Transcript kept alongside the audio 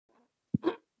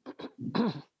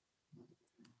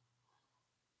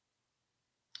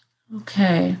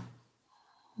Okay.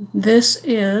 This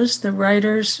is the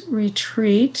Writers'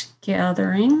 Retreat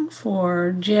gathering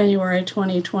for January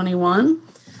 2021,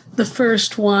 the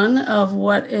first one of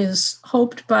what is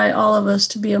hoped by all of us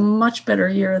to be a much better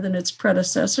year than its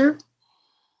predecessor.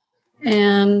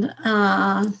 And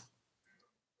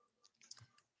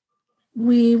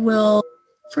we will,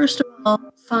 first of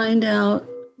all, find out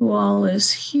who all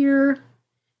is here.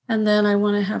 And then I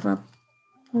want to have a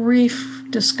brief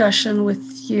discussion with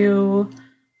you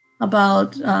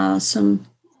about some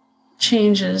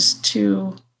changes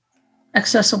to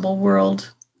Accessible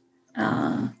World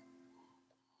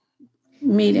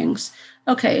meetings.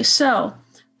 Okay, so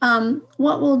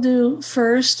what we'll do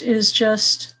first is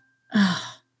just,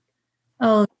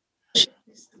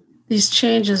 these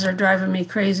changes are driving me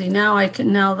crazy. Now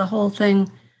the whole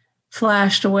thing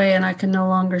flashed away and I can no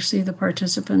longer see the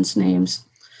participants' names.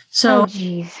 So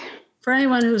for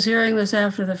anyone who's hearing this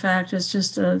after the fact, it's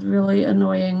just a really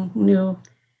annoying new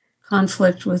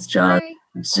conflict with JAWS.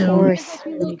 Zoom. It's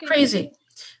really crazy.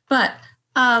 But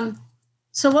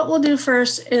so what we'll do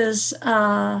first is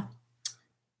go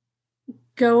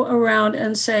around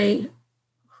and say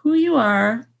who you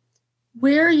are,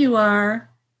 where you are,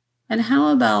 and how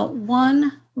about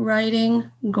one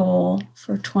writing goal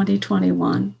for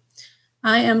 2021.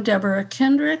 I am Deborah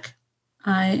Kendrick.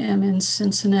 I am in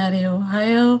Cincinnati,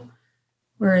 Ohio,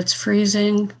 where it's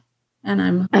freezing, and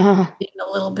I'm leaving a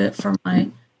little bit from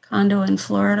my condo in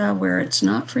Florida where it's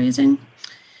not freezing.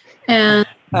 And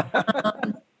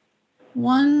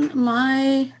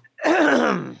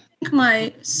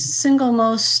my single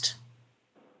most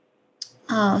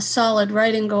solid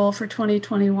writing goal for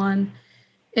 2021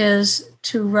 is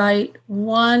to write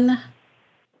one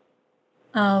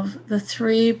of the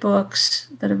 3 books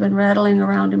that have been rattling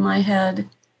around in my head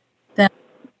that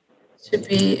should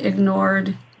be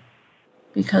ignored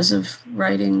because of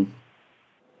writing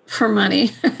for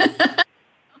money.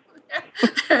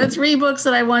 There are 3 books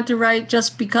that I want to write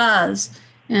just because,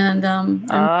 and I'm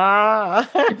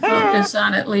focus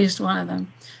on at least one of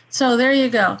them. So there you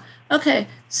go. Okay,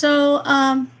 so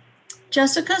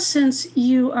Jessica, since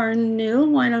you are new,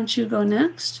 why don't you go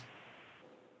next?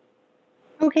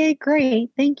 Okay, great.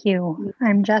 Thank you.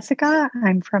 I'm Jessica.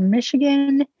 I'm from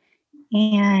Michigan,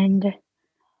 and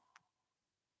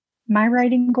my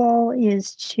writing goal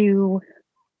is to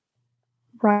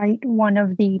write one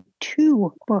of the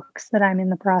 2 books that I'm in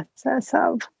the process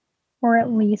of, or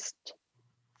at least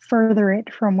further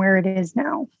it from where it is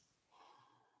now.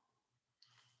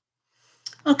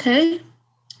 Okay.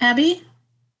 Abby?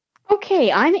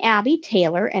 Okay, I'm Abby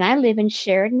Taylor, and I live in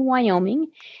Sheridan,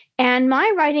 Wyoming. And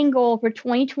my writing goal for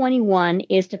 2021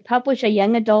 is to publish a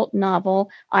young adult novel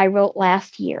I wrote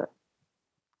last year.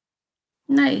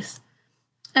 Nice.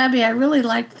 Abby, I really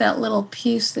liked that little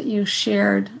piece that you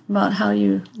shared about how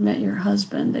you met your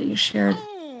husband that you shared.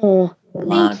 Oh,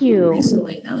 thank you.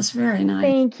 Recently. That was very nice.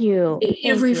 Thank you.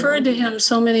 You've referred to him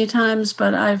so many times,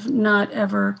 but I've not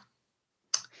ever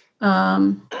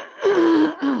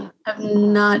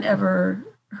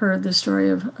heard the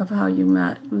story of how you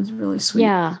met. It was really sweet.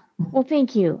 Yeah. Well,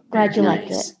 thank you. Glad you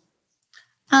liked it.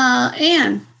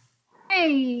 Anne.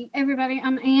 Hey, everybody.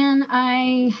 I'm Anne.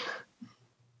 I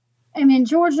am in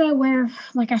Georgia where,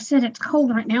 like I said, it's cold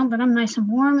right now, but I'm nice and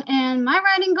warm. And my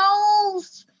writing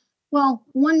goals, well,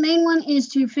 one main one is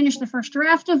to finish the first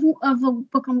draft of the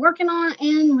book I'm working on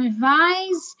and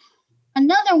revise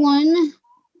another one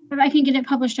that I can get it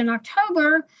published in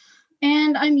October.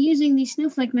 And I'm using the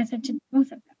snowflake method to do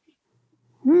both of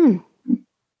them.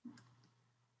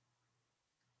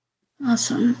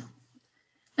 Awesome.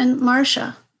 And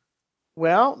Marcia?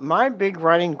 Well, my big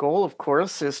writing goal, of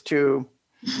course, is to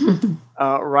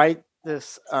write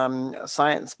this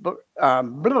science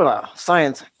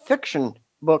fiction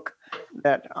book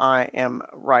that I am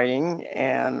writing.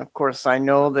 And of course, I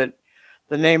know that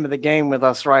the name of the game with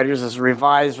us writers is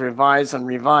revise, revise, and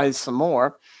revise some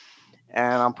more.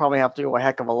 And I'll probably have to do a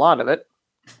heck of a lot of it.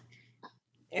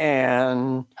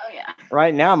 And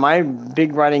right now, my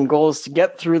big writing goal is to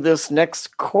get through this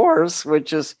next course,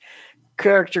 which is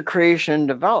character creation and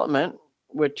development,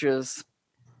 which is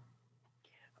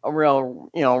a real,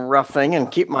 rough thing,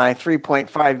 and keep my 3.5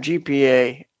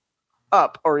 GPA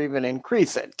up or even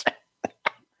increase it.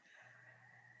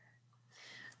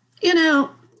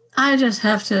 I just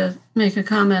have to make a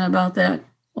comment about that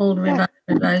old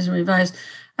revise, revise.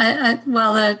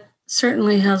 While that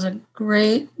certainly has a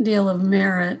great deal of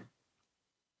merit,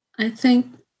 I think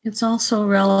it's also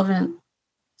relevant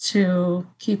to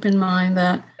keep in mind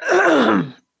that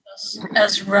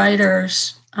as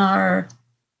writers, our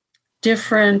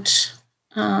different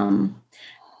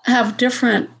have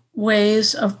different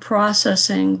ways of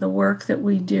processing the work that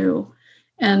we do.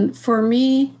 And for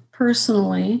me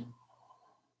personally,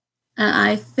 and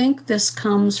I think this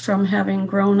comes from having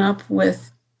grown up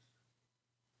with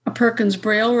a Perkins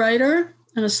Braille writer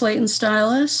and a Slaton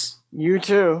stylus. You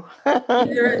too.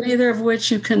 neither of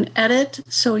which you can edit,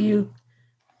 so you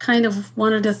kind of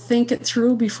wanted to think it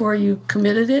through before you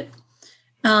committed it.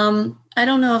 I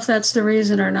don't know if that's the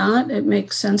reason or not. It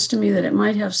makes sense to me that it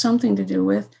might have something to do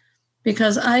with,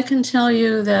 because I can tell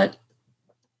you that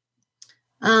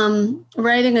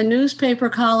writing a newspaper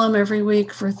column every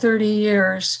week for 30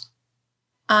 years,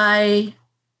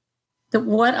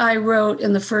 what I wrote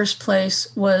in the first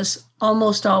place was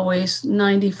almost always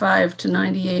 95 to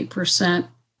 98%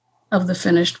 of the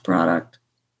finished product.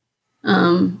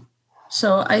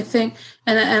 So I think,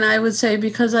 and I would say,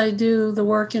 because I do the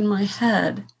work in my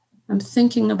head, I'm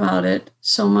thinking about it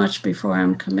so much before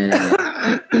I'm committing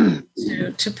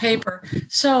it to paper.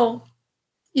 So,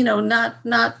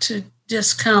 not to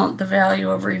discount the value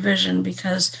of revision,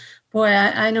 because boy,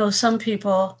 I know some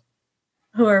people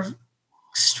who are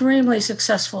extremely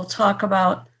successful talk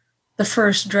about the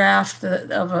first draft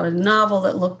of a novel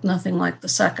that looked nothing like the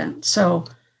second. So,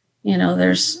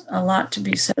 there's a lot to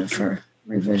be said for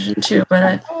revision too.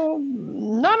 But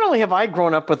not only have I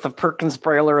grown up with the Perkins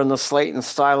Brailler and the Slaton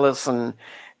stylus and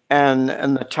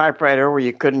the typewriter where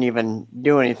you couldn't even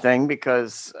do anything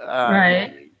because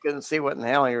you couldn't see what in the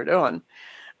hell you were doing.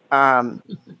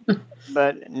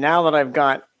 But now that I've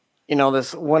got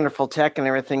this wonderful tech and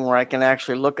everything where I can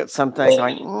actually look at something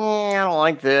like, I don't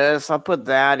like this, I'll put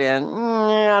that in.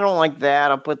 I don't like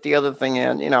that, I'll put the other thing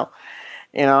in.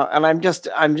 And I'm just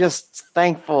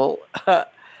thankful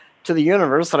to the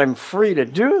universe that I'm free to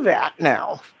do that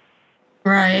now.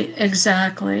 Right,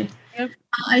 exactly. Yep.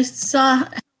 I saw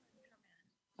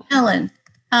Helen.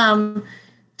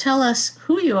 Tell us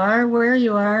who you are, where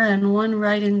you are, and one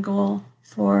writing goal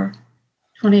for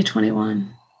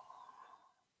 2021.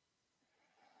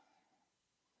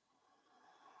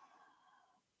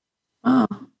 Oh.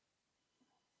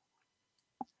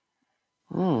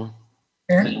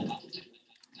 Here.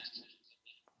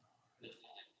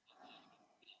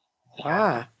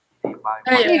 Wow.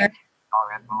 There you are.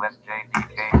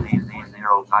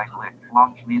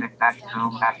 Launch meeting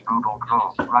Zoom Google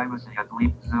Chrome privacy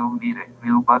delete Zoom meeting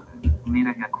view button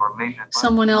meeting information.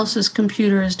 Someone else's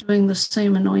computer is doing the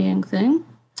same annoying thing.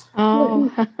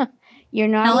 Oh, you're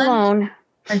not Helen? alone.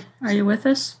 Are you with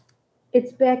us?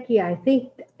 It's Becky, I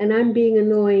think, and I'm being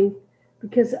annoying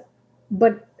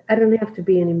but I don't have to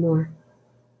be anymore.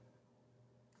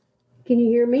 Can you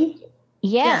hear me?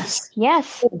 Yes.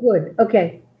 Oh, good.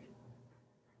 Okay.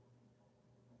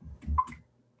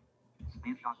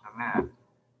 Speech on demand.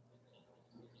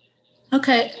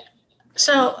 Okay,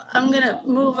 so I'm going to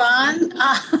move on.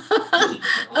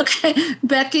 Okay,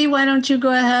 Becky, why don't you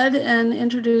go ahead and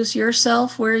introduce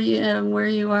yourself, where you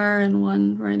are, and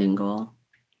one writing goal.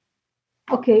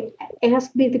 Okay,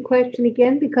 ask me the question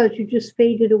again because you just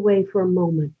faded away for a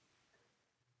moment.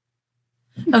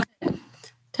 Okay,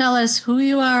 tell us who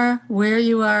you are, where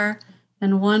you are,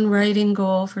 and one writing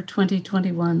goal for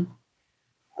 2021.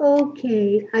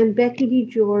 Okay, I'm Becky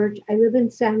DeGeorge. I live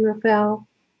in San Rafael,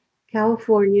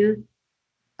 California.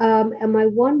 And my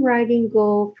one writing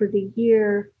goal for the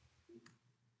year,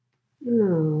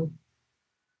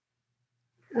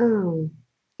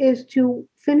 is to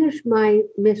finish my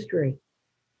mystery.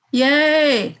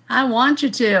 Yay! I want you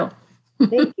to.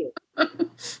 Thank you.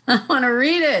 I want to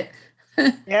read it.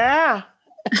 Yeah.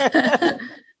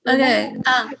 Okay.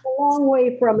 I'm a long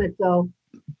way from it, though.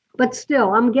 But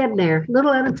still, I'm getting there,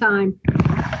 little at a time.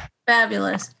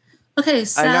 Fabulous. Okay,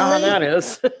 Sally. I know how that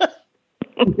is.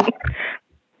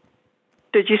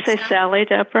 Did you say Sally,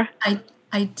 Deborah?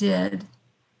 I did.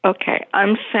 Okay,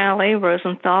 I'm Sally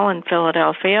Rosenthal in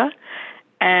Philadelphia,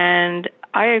 and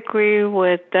I agree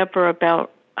with Deborah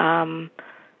about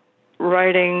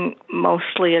writing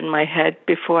mostly in my head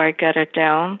before I get it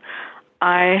down.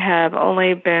 I have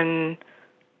only been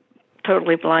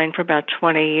totally blind for about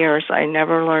 20 years. I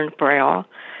never learned Braille,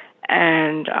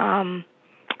 and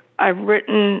I've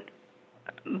written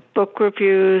book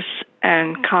reviews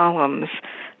and columns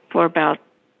for about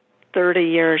 30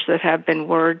 years that have been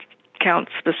word count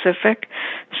specific.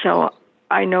 So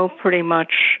I know pretty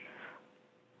much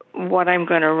what I'm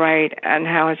going to write and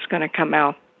how it's going to come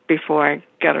out before I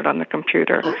get it on the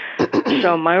computer.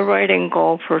 So my writing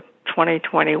goal for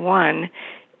 2021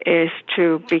 is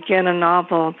to begin a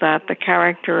novel that the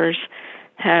characters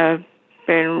have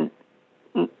been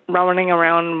running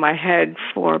around in my head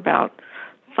for about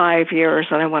 5 years,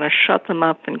 and I want to shut them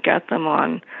up and get them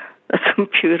on the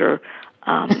computer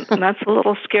And that's a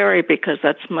little scary because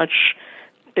that's much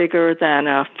bigger than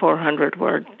a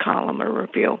 400-word column or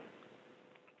review.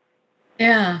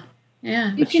 Yeah.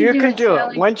 Yeah. But you can do it.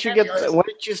 Sally. Once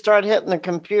you start hitting the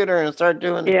computer and start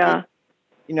doing Yeah.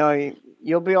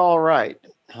 you'll be all right,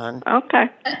 hon. Okay.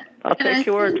 I'll And I take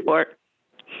your word think- for it.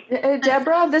 Hey,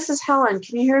 Deborah, this is Helen.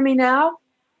 Can you hear me now?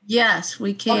 Yes,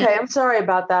 we can. Okay, I'm sorry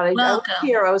about that. I was Welcome.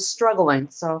 here. I was struggling.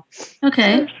 So,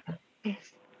 Okay.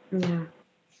 yeah.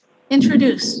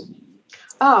 Introduce.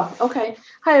 Oh, okay.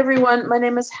 Hi, everyone. My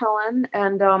name is Helen,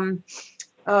 and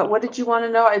what did you want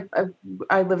to know?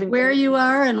 I live in Where you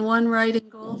are and one writing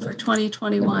goal for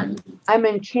 2021. I'm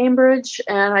in Cambridge,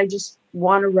 and I just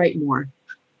want to write more.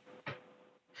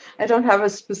 I don't have a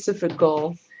specific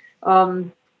goal.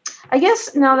 I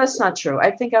guess no, that's not true.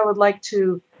 I think I would like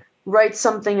to write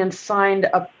something and find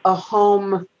a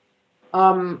home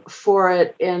for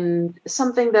it in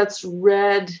something that's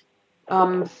read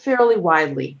fairly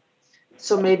widely.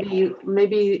 So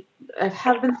maybe I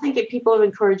have been thinking, people have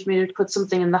encouraged me to put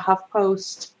something in the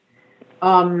HuffPost,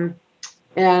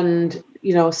 and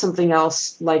something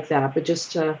else like that. But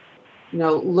just to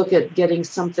look at getting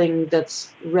something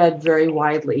that's read very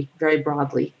widely, very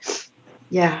broadly.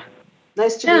 Yeah,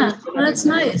 nice to Yeah, meet you. that's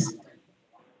nice.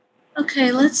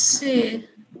 Okay, let's see.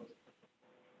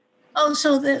 Oh,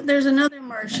 so there's another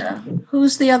Marcia.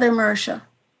 Who's the other Marcia?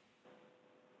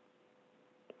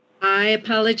 I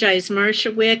apologize,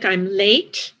 Marcia Wick. I'm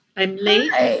late.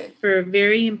 Hi. For a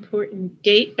very important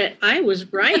date, but I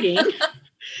was writing.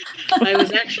 I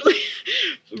was actually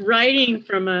writing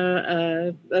from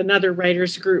another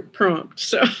writers group prompt,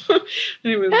 so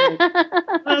I was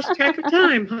lost track of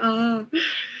time.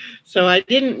 So I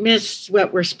didn't miss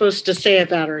what we're supposed to say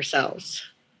about ourselves.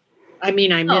 I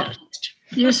mean, I missed.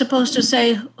 You're supposed to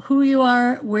say who you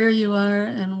are, where you are,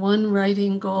 and one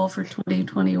writing goal for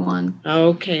 2021.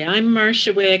 Okay, I'm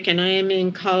Marcia Wick, and I am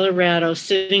in Colorado,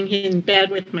 sitting in bed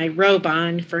with my robe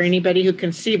on for anybody who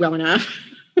can see well enough.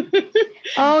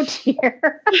 Oh,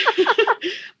 dear.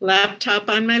 Laptop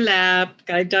on my lap,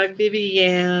 guide dog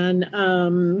Vivian.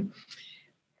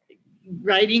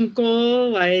 Writing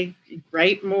goal, I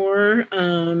write more.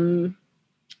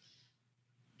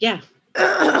 Yeah.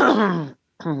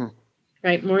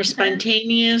 Write more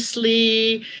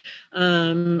spontaneously.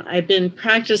 I've been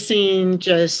practicing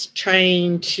just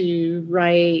trying to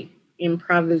write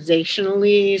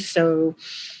improvisationally. So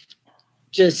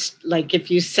just like if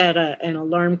you set an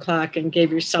alarm clock and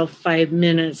gave yourself 5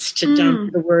 minutes to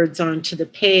dump the words onto the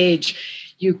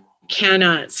page, you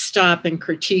cannot stop and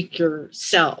critique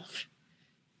yourself.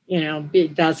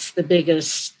 That's the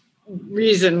biggest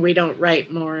reason we don't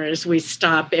write more is we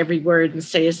stop every word and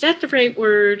say, is that the right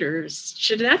word? Or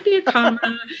should that be a comma?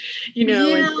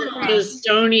 And just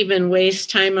don't even waste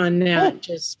time on that.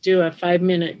 Just do a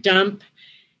 5-minute dump.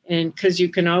 And because you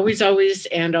can always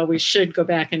should go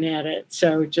back and edit.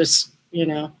 So just, put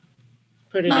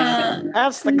it in.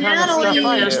 That's the kind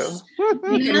of stuff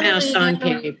I do. You can mouse on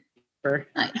paper.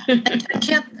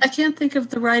 I can't think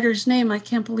of the writer's name. I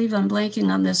can't believe I'm blanking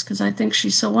on this because I think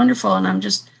she's so wonderful and I'm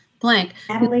just blank.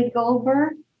 Natalie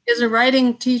Goldberg is a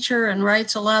writing teacher and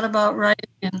writes a lot about writing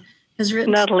and has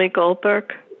written. Natalie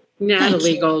Goldberg.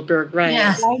 Natalie Goldberg, right.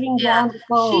 Yes. writing down the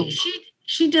phone.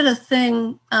 She did a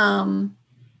thing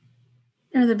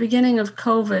in the beginning of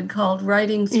COVID called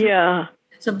Writing Through. Yeah.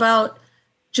 It's about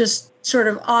just sort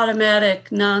of automatic,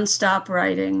 nonstop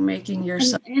writing, making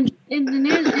yourself. In the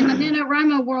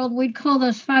NaNoWriMo world, we'd call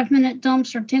those 5-minute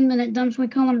dumps or 10-minute dumps. We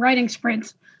call them writing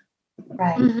sprints.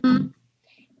 Right. Mm-hmm.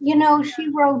 She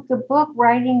wrote the book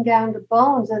Writing Down the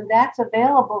Bones, and that's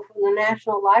available from the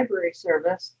National Library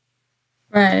Service.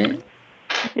 Right.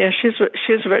 Yeah,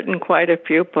 she's written quite a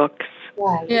few books.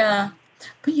 Right. Yeah.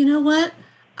 But you know what?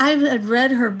 I had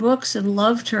read her books and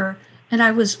loved her. And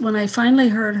when I finally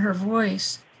heard her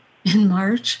voice in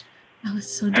March, I was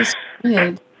so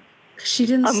disappointed. She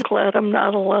didn't. I'm glad I'm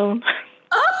not alone.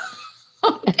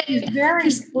 She's very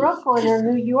Brooklyn or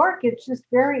New York. It's just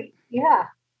very, yeah.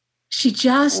 She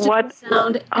just didn't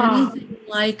sound anything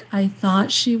like I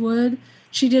thought she would.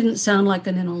 She didn't sound like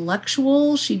an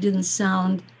intellectual. She didn't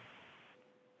sound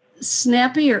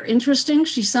snappy or interesting.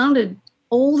 She sounded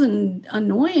old and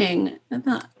annoying. I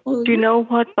thought, do you know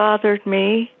what bothered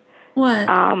me? What?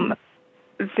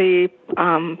 The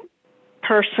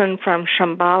person from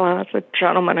Shambhala, the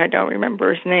gentleman, I don't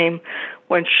remember his name,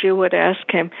 when she would ask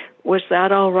him, was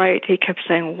that all right? He kept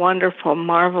saying, wonderful,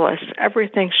 marvelous.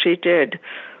 Everything she did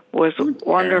was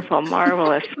wonderful,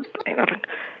 marvelous.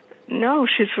 No,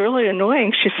 she's really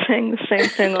annoying. She's saying the same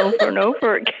thing over and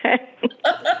over again.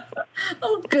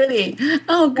 Oh, goody.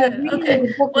 Oh, good.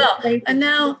 Okay. Well, and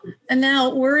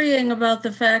now worrying about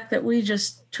the fact that we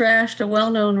just trashed a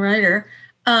well-known writer.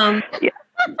 I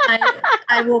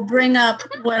will bring up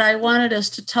what I wanted us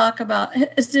to talk about.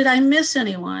 Did I miss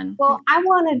anyone? Well, I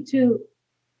wanted to,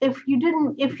 if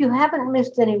you haven't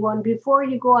missed anyone, before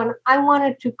you go on, I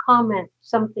wanted to comment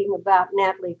something about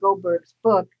Natalie Goldberg's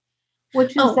book,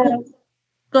 which is that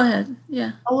go ahead.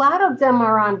 Yeah. A lot of them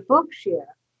are on Bookshare.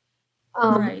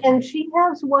 Right. And she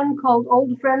has one called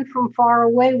Old Friend from Far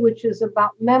Away, which is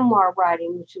about memoir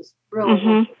writing, which is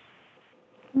brilliant.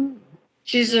 Mm-hmm.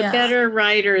 She's a better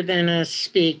writer than a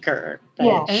speaker.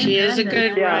 But she is a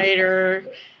good writer.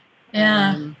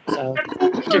 Yeah. So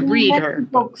to read her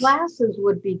classes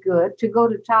would be good, to go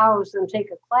to Taos and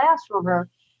take a class from her.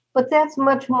 But that's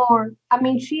much more. I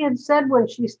mean, she had said when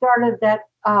she started that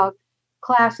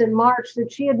class in March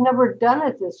that she had never done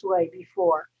it this way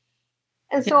before.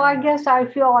 And so I guess I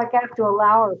feel like I have to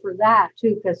allow her for that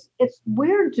too, because it's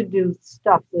weird to do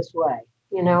stuff this way,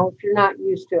 you know, if you're not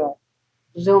used to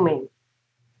Zooming.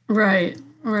 Right.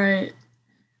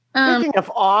 Speaking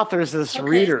of authors as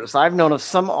readers, I've known of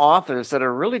some authors that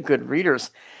are really good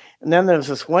readers. And then there's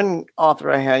this one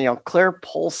author I had, Claire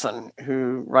Polson,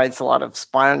 who writes a lot of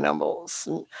spy novels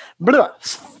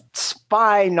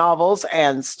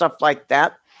and stuff like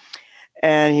that.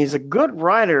 And he's a good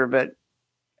writer, but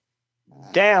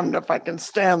damned if I can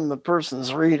stand the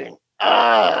person's reading. So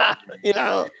I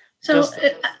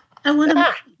want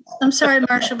to. I'm sorry,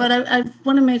 Marcia, but I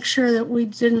want to make sure that we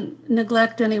didn't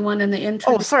neglect anyone in the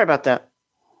intro. Oh, sorry about that.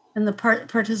 And the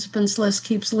participants list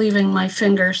keeps leaving my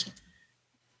fingers.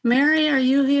 Mary, are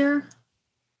you here?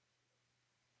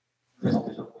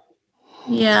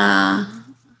 Yeah.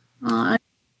 All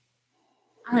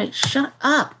right, shut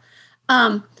up.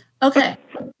 Okay,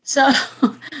 so.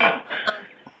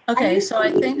 Okay, so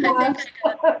I think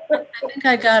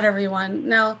I got everyone.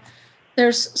 Now,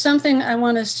 there's something I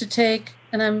want us to take,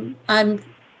 and I'm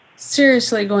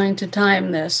seriously going to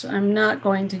time this. I'm not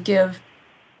going to give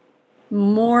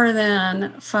more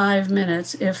than 5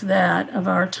 minutes, if that, of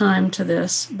our time to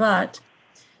this. But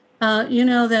you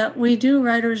know that we do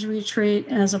Writers Retreat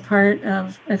as a part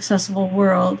of Accessible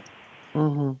World.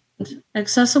 Mm-hmm.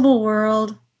 Accessible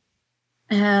World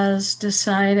has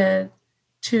decided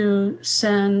to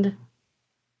send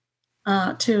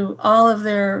to all of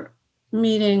their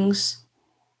meetings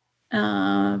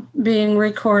being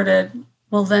recorded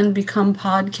will then become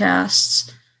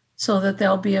podcasts, so that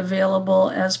they'll be available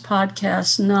as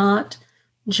podcasts, not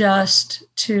just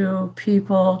to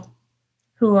people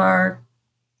who are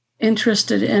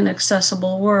interested in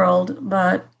Accessible World,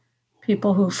 but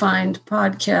people who find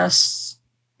podcasts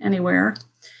anywhere.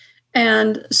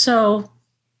 And so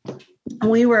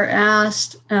we were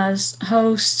asked as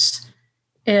hosts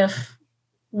if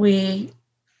we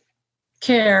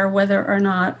care whether or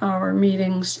not our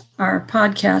meetings are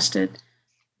podcasted.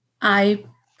 I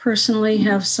personally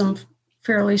have some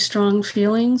fairly strong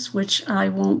feelings, which I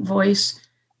won't voice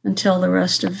until the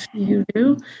rest of you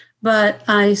do. But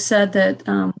I said that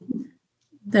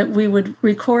that we would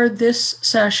record this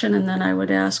session, and then I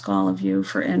would ask all of you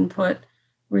for input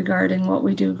regarding what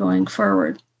we do going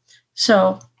forward.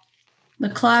 So the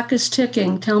clock is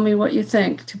ticking. Tell me what you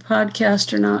think, to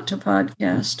podcast or not to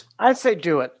podcast. I'd say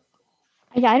do it.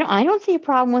 I don't see a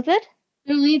problem with it. I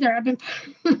don't either. I do.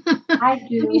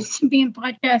 I'm used to being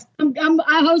podcast.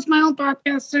 I host my own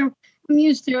podcast, so I'm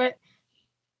used to it.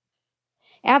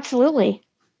 Absolutely.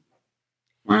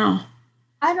 Wow.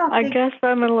 I guess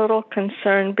I'm a little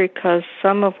concerned because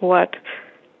some of what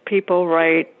people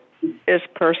write is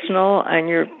personal, and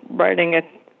you're writing it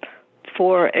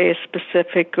for a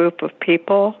specific group of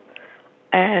people.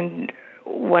 And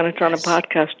when it's on a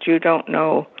podcast, you don't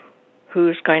know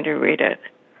who's going to read it.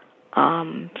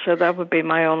 So that would be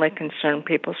my only concern,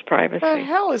 people's privacy. The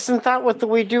hell, isn't that what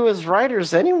we do as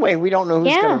writers anyway? We don't know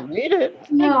who's going to read it.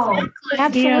 No,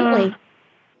 exactly. Absolutely. Yeah.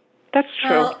 That's true.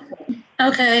 Well,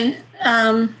 okay.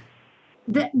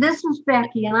 This is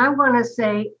Becky, and I want to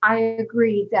say I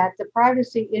agree that the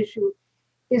privacy issue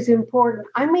is important.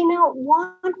 I may not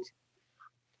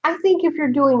I think if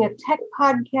you're doing a tech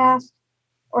podcast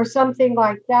or something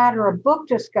like that, or a book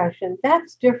discussion,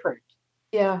 that's different.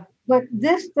 Yeah. But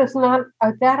this does not,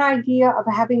 that idea of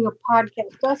having a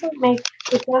podcast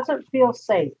doesn't feel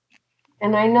safe.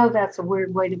 And I know that's a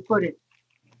weird way to put it,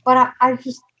 but that's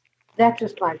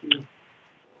just my view.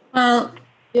 Well,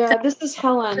 yeah, this is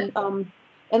Helen.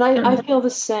 And I feel the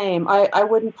same. I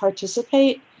wouldn't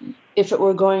participate if it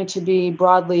were going to be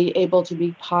broadly able to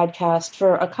be podcast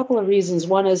for a couple of reasons.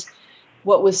 One is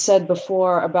what was said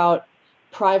before about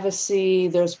privacy,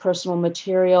 there's personal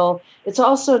material. It's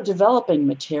also developing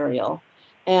material.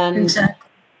 And Exactly.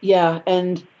 yeah,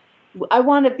 and I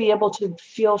want to be able to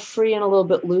feel free and a little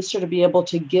bit looser to be able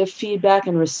to give feedback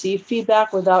and receive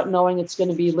feedback without knowing it's going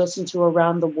to be listened to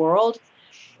around the world.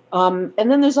 And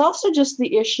then there's also just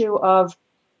the issue of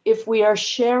if we are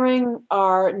sharing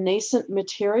our nascent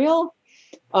material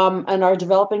and our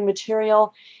developing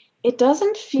material, it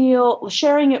doesn't feel,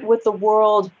 sharing it with the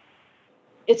world,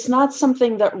 it's not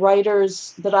something that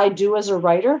I do as a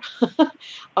writer.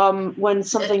 When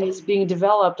something is being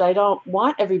developed, I don't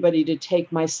want everybody to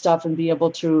take my stuff and be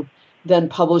able to then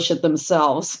publish it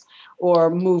themselves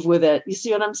or move with it. You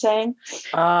see what I'm saying?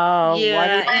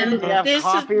 Yeah, and this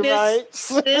copyrights?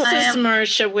 is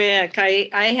Marcia Wick.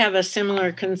 I have a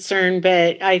similar concern,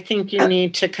 but I think you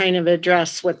need to kind of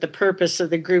address what the purpose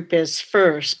of the group is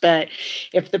first. But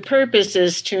if the purpose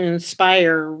is to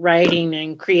inspire writing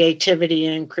and creativity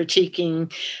and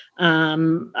critiquing,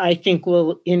 I think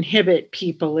will inhibit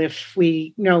people if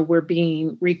we know we're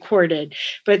being recorded.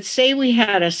 But say we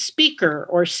had a speaker,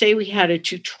 or say we had a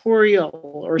tutorial,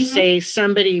 or say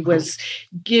somebody was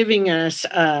giving us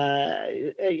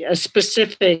a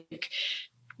specific,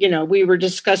 we were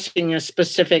discussing a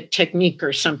specific technique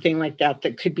or something like that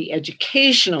could be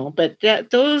educational, but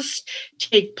those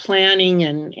take planning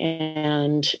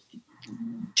and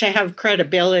to have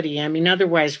credibility. I mean,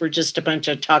 otherwise we're just a bunch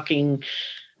of talking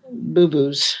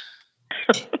boo-boos.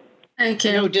 Thank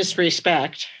you. No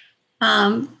disrespect.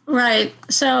 Right.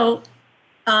 So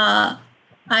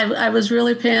I was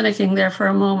really panicking there for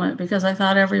a moment because I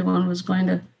thought everyone was going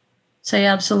to say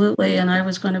absolutely and I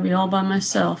was going to be all by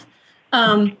myself.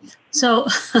 So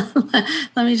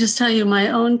let me just tell you, my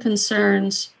own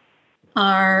concerns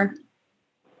are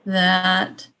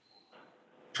that,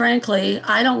 frankly,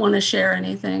 I don't want to share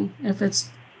anything. If it's,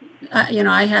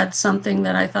 I had something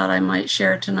that I thought I might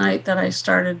share tonight that I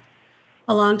started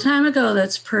a long time ago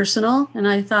that's personal, and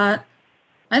I thought,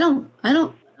 I don't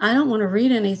want to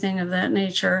read anything of that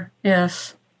nature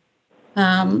if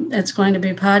it's going to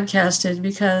be podcasted,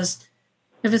 because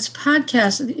if it's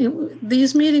podcasted,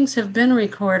 these meetings have been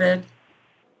recorded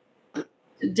to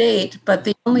date, but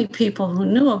the only people who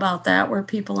knew about that were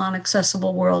people on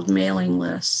Accessible World mailing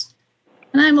lists.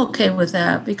 And I'm okay with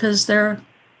that because they're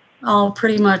all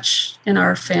pretty much in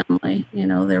our family.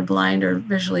 They're blind or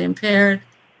visually impaired,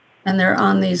 and they're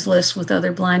on these lists with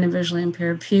other blind and visually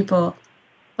impaired people.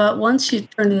 But once you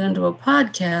turn it into a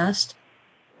podcast,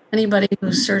 anybody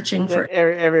who's searching for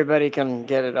everybody can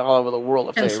get it all over the world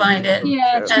if can they find it.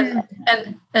 Yeah,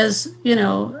 and as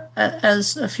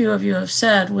as a few of you have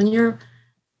said, when you're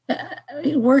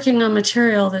working on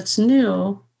material that's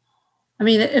new, I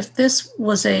mean, if this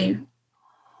was a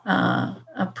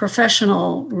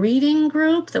professional reading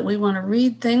group that we want to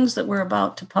read things that we're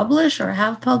about to publish or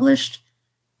have published,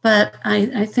 but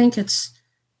I think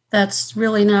that's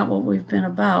really not what we've been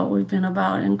about. We've been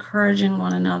about encouraging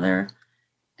one another.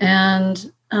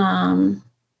 And the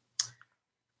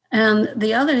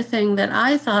other thing that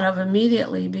I thought of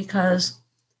immediately, because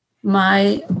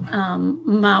my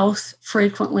mouth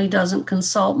frequently doesn't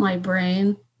consult my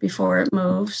brain before it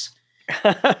moves,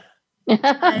 I thought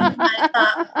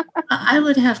I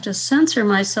would have to censor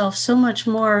myself so much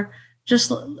more,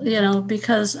 just,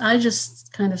 because I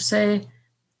just kind of say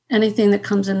anything that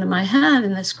comes into my head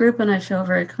in this group, and I feel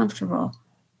very comfortable.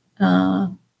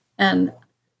 And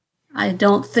I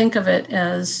don't think of it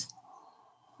as,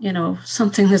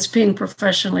 something that's being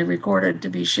professionally recorded to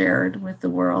be shared with the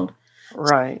world.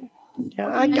 Right.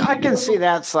 Yeah, I can see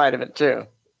that side of it too.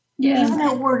 Yeah. Even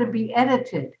if it were to be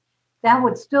edited, that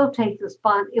would still take the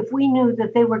if we knew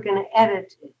that they were going to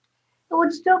edit it, it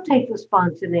would still take the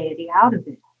spontaneity out of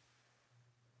it.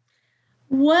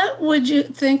 What would you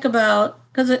think about,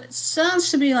 because it sounds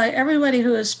to me like everybody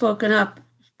who has spoken up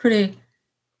pretty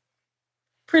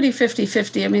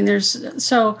 50-50. I mean,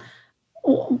 so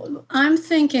I'm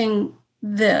thinking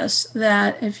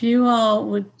that if you all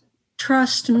would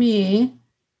trust me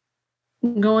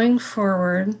going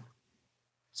forward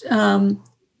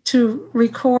to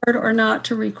record or not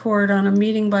to record on a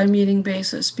meeting by meeting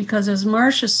basis, because as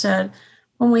Marcia said,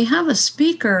 when we have a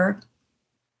speaker,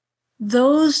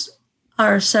 those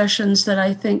are sessions that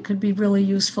I think could be really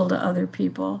useful to other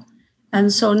people.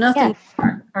 And so nothing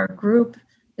our group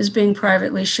is being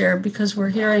privately shared, because we're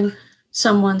hearing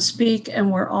someone speak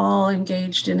and we're all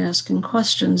engaged in asking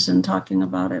questions and talking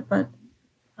about it. But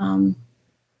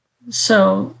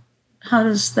so how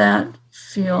does that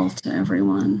feel to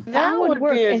everyone? That would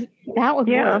work. That would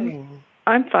work.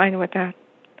 I'm fine with that.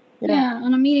 Yeah,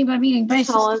 on a meeting by meeting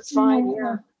basis. Oh, that's fine.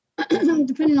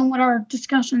 Depending on what our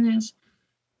discussion is.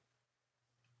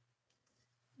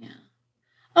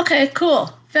 Okay,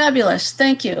 cool. Fabulous.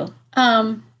 Thank you.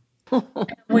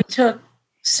 We took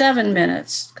 7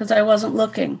 minutes because I wasn't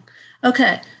looking.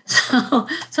 Okay. So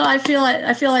I feel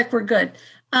like we're good.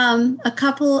 A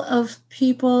couple of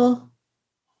people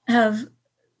have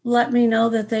let me know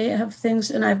that they have things,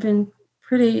 and I've been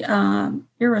pretty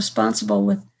irresponsible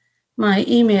with my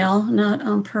email, not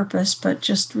on purpose, but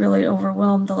just really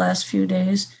overwhelmed the last few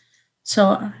days.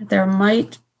 So there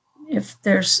might, if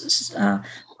there's,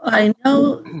 I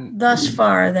know thus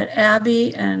far that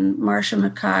Abby and Marcia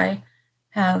Mackay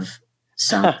have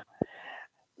some.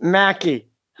 Mackie,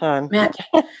 hon. Mackie.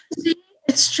 See,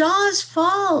 it's Jaws'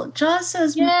 fault. Jaws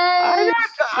says, I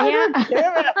don't give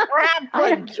a crap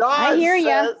what Jaws I hear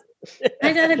you.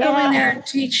 I got to go in there and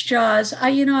teach Jaws.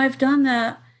 I've done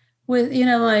that with,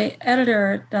 my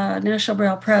editor at National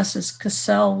Braille Press is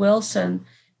Cassell Wilson,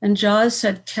 and Jaws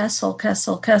said Kessel.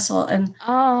 And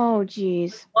oh,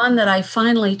 geez. One that I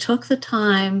finally took the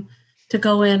time to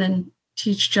go in and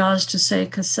teach Jaws to say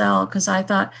Cassell, because I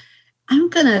thought, I'm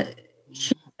going to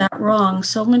hear that wrong.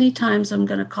 So many times I'm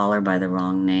going to call her by the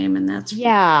wrong name, and that's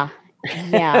Yeah.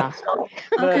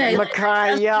 Okay.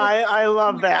 Mackay, I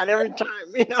love that every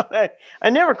time. I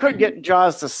never could get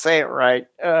Jaws to say it right.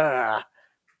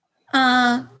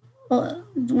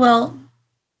 Well,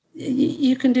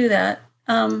 you can do that.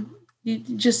 You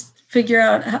just figure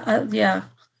out. Yeah,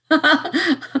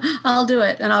 I'll do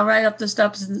it, and I'll write up the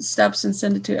steps and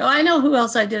send it to you. Oh, I know who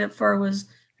else I did it for was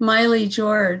Miley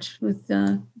George. With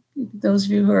those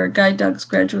of you who are Guide Dogs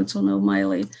graduates will know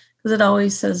Miley because it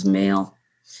always says male.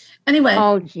 Anyway.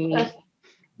 Oh, geez.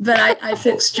 But I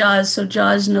fixed Jaws, so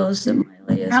Jaws knows that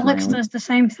Miley is Alex Miley. does the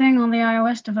same thing on the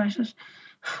iOS devices.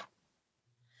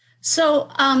 So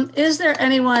is there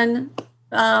anyone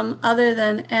other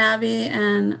than Abby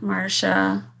and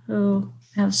Marcia who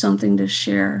have something to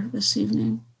share this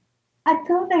evening? I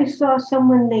thought I saw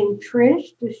someone named Trish.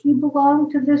 Does she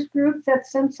belong to this group that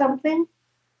sent something?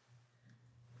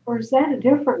 Or is that a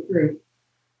different group?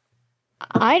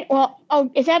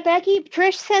 Is that Becky?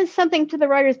 Trish sent something to the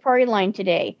Writers Party line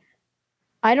today.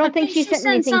 I don't think she sent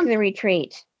anything to the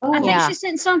retreat. I think she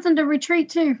sent something to retreat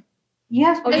too.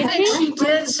 Yes, I think she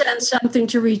did send something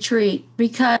to retreat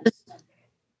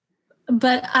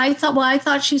but I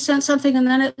thought she sent something and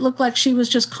then it looked like she was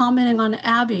just commenting on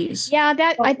Abby's. Yeah,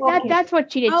 that's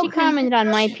what she did. She commented on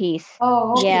my piece.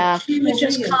 Oh, okay. Yeah. She was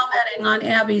just commenting on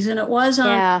Abby's, and it was on.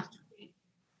 Yeah.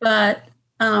 But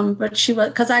she was,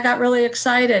 because I got really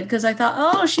excited because I thought,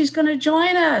 oh, she's going to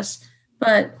join us,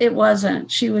 but it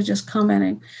wasn't. She was just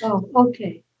commenting. Oh,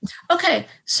 okay. Okay,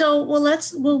 so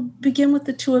we'll begin with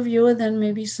the two of you, and then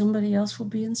maybe somebody else will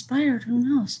be inspired. Who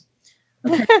knows?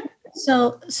 Okay.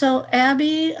 So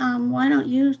Abby, why don't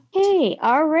you? Hey,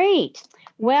 all right.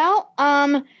 Well,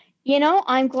 I'm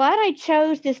glad I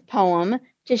chose this poem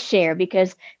to share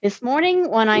because this morning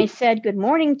when I said good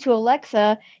morning to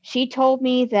Alexa, she told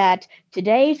me that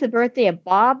today's the birthday of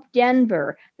Bob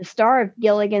Denver, the star of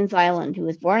Gilligan's Island, who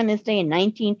was born on this day in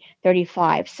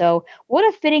 1935. So what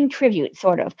a fitting tribute,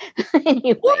 sort of.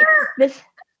 Anyway, what?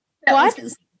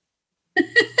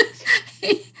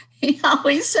 He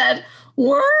always said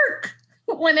work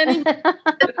when anything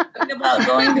about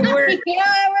going to work. Yeah,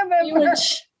 I remember.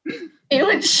 He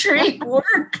would shriek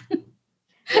work.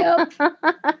 Yep.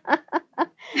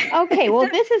 Okay, well,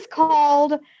 this is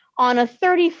called On a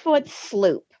 30-Foot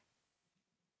Sloop.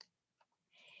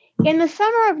 In the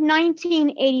summer of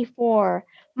 1984,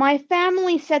 my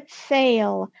family set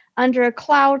sail under a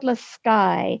cloudless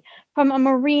sky from a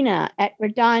marina at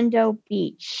Redondo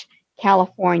Beach,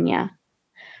 California.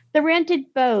 The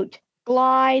rented boat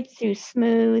glides through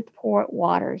smooth port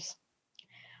waters.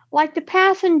 Like the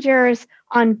passengers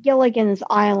on Gilligan's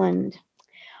Island,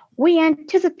 we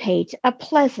anticipate a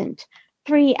pleasant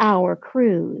 3-hour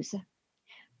cruise.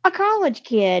 A college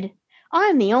kid,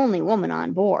 I'm the only woman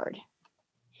on board.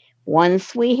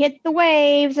 Once we hit the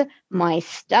waves, my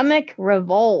stomach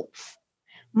revolts.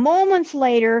 Moments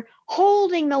later,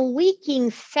 holding the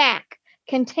leaking sack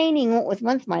containing what was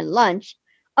once my lunch,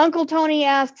 Uncle Tony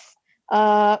asks,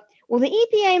 will the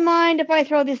EPA mind if I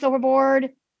throw this overboard?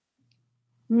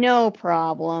 No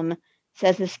problem,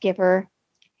 says the skipper.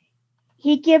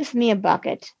 He gives me a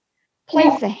bucket,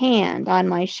 places a hand on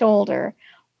my shoulder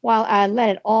while I let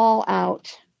it all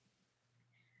out.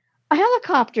 A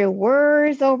helicopter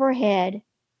whirs overhead.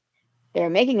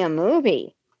 They're making a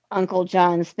movie, Uncle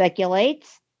John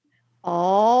speculates.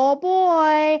 Oh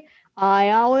boy,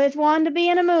 I always wanted to be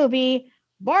in a movie,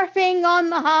 barfing on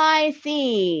the high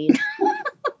seas.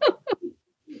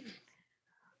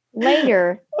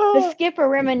 Later, the skipper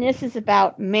reminisces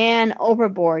about man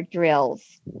overboard drills.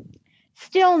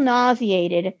 Still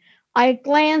nauseated, I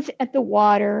glanced at the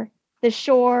water, the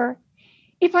shore.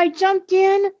 If I jumped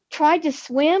in, tried to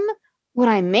swim, would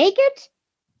I make it?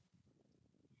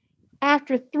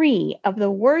 After 3 of the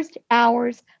worst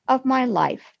hours of my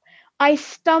life, I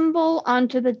stumble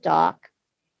onto the dock,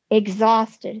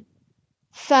 exhausted,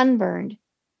 sunburned.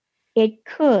 It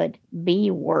could be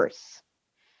worse.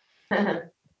 The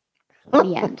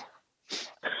end.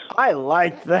 I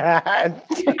like that.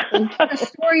 A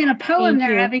story and a poem Thank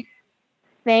there, you. Abby.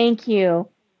 Thank you.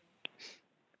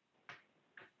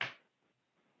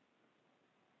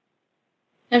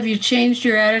 Have you changed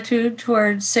your attitude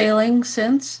towards sailing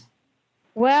since?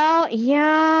 Well,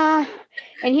 yeah.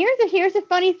 And here's the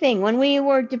funny thing. When we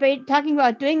were talking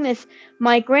about doing this,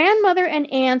 my grandmother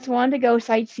and aunts wanted to go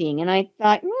sightseeing, and I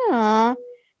thought, no,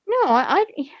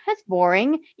 that's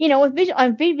boring. You know, with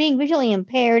being visually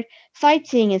impaired,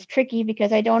 sightseeing is tricky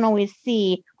because I don't always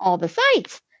see all the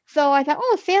sights. So I thought,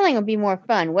 oh, sailing would be more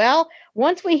fun. Well,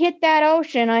 once we hit that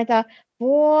ocean, I thought,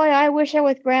 boy, I wish I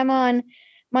was with Grandma and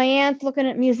my aunt's looking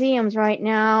at museums right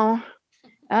now.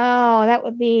 Oh, that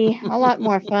would be a lot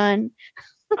more fun.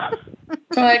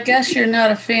 So I guess you're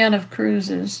not a fan of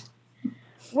cruises.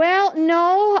 Well,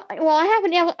 no. Well, I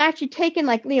haven't actually taken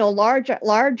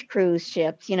large cruise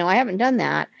ships. I haven't done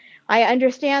that. I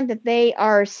understand that they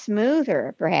are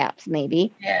smoother, perhaps,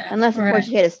 maybe, unless of course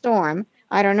you hit a storm.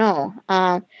 I don't know.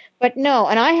 But no,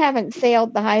 and I haven't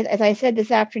sailed the high, as I said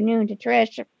this afternoon to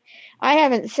Trish. I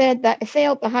haven't sailed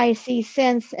the high seas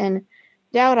since, and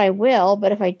doubt I will.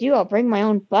 But if I do, I'll bring my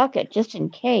own bucket just in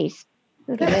case.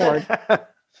 Good Lord.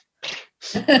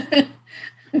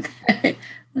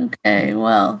 Okay,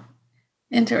 well,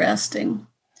 interesting.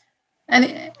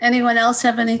 Anyone else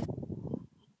have any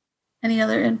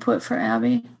other input for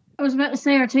Abby? I was about to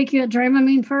say, I'll take you at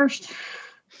Dramamine first.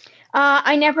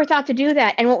 I never thought to do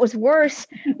that. And what was worse,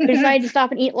 I decided to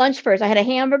stop and eat lunch first. I had a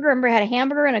hamburger. Remember, I had a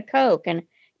hamburger and a Coke. And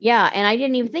and I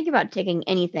didn't even think about taking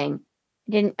anything.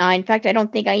 In fact, I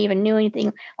don't think I even knew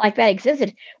anything like that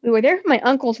existed. We were there for my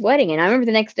uncle's wedding. And I remember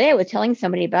the next day I was telling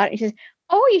somebody about it. He says,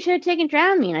 oh, you should have taken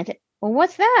Dramamine. I said, well,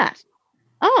 what's that?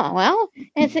 Oh, well,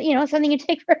 it's something you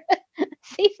take for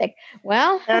seasick.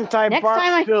 Well, next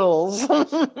time pills.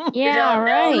 Yeah,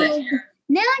 right.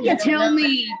 Now you tell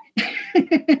me.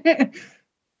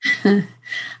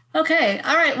 Okay,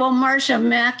 all right. Well, Marcia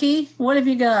Mackey, what have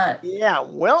you got? Yeah,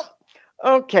 well,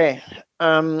 okay.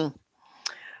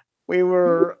 We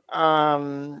were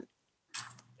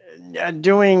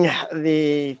doing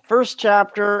the first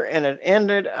chapter, and it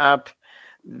ended up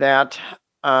that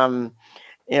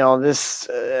she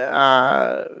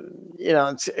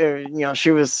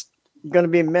was going to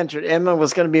be mentored. Emma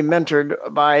was going to be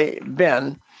mentored by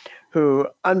Ben, who,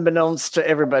 unbeknownst to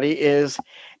everybody, is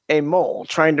a mole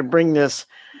trying to bring this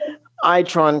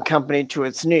Itron company to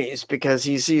its knees because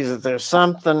he sees that there's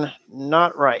something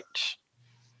not right.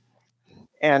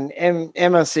 And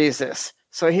Emma sees this.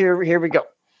 So here we go.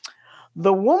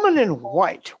 The woman in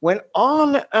white went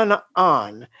on and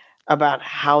on about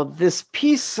how this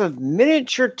piece of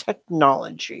miniature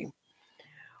technology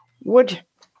would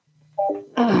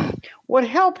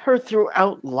help her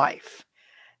throughout life.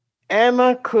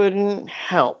 Emma couldn't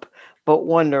help but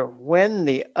wonder when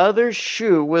the other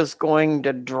shoe was going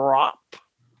to drop.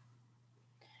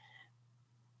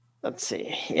 Let's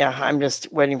see. Yeah, I'm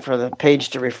just waiting for the page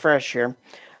to refresh here.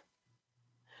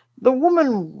 The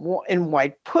woman in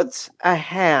white puts a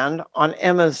hand on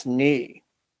Emma's knee,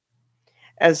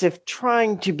 as if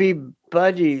trying to be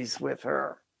buddies with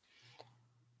her.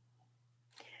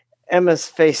 Emma's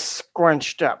face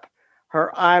scrunched up,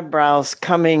 her eyebrows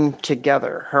coming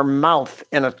together, her mouth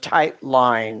in a tight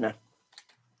line.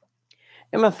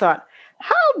 Emma thought,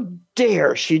 how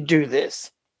dare she do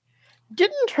this?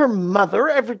 Didn't her mother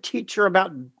ever teach her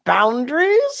about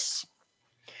boundaries?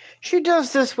 She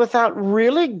does this without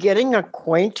really getting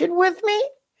acquainted with me?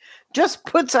 Just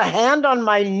puts a hand on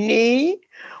my knee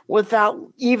without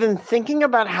even thinking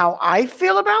about how I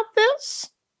feel about this?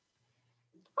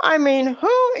 I mean,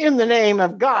 who in the name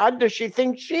of God does she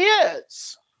think she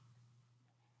is?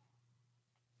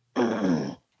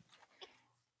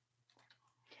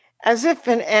 As if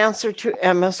in answer to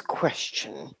Emma's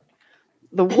question,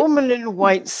 the woman in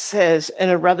white says in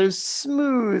a rather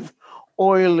smooth,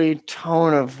 oily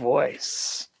tone of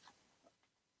voice,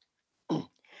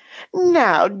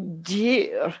 now,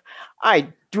 dear,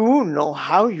 I do know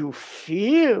how you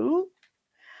feel.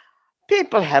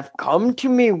 People have come to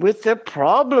me with their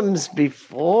problems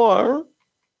before.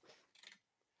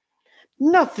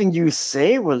 Nothing you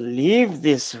say will leave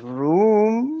this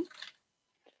room.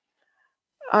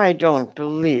 I don't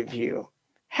believe you.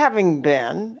 Having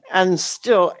been and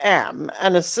still am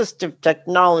an assistive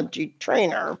technology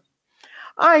trainer,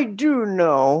 I do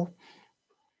know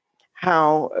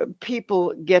how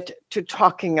people get to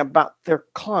talking about their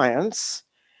clients,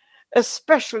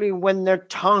 especially when their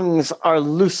tongues are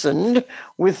loosened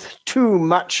with too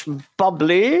much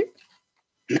bubbly.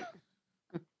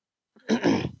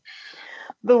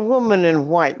 The woman in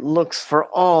white looks for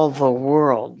all the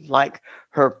world like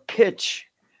her pitch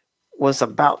was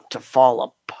about to fall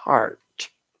apart.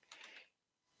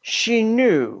 She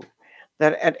knew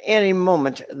that at any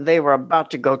moment they were about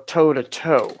to go toe to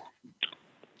toe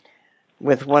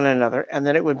with one another, and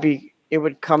that it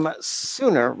would come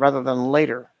sooner rather than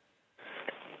later.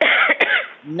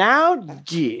 Now,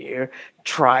 dear,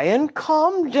 try and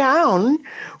calm down.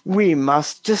 We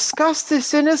must discuss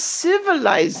this in a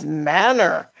civilized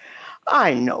manner.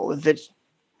 I know that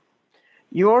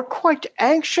you're quite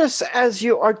anxious as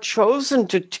you are chosen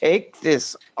to take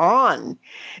this on.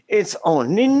 It's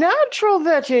only natural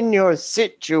that in your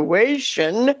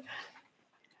situation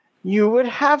you would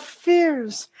have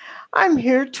fears. I'm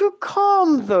here to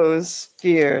calm those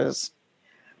fears.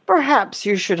 Perhaps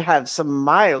you should have some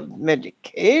mild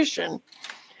medication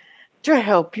to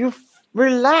help you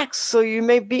relax so you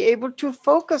may be able to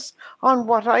focus on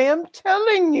what I am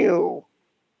telling you.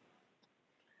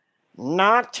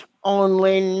 Not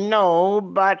only no,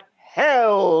 but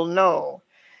hell no,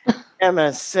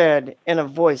 Emma said in a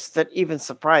voice that even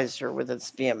surprised her with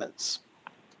its vehemence.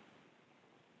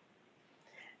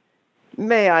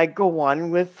 May I go on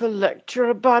with the lecture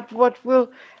about what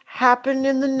will happen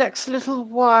in the next little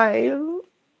while?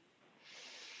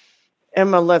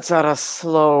 Emma lets out a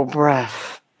slow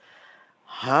breath.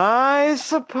 I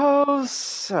suppose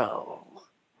so.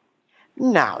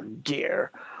 Now,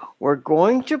 dear, we're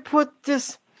going to put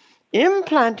this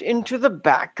implant into the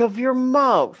back of your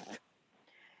mouth.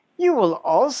 You will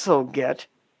also get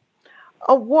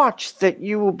a watch that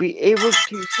you will be able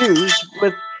to use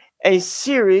with a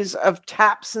series of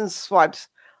taps and swipes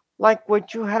like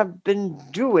what you have been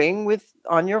doing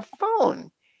on your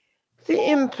phone.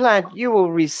 The implant you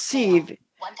will receive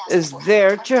is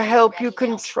there to help you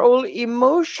control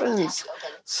emotions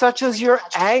such as your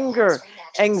anger,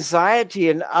 anxiety,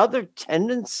 and other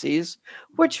tendencies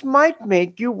which might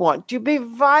make you want to be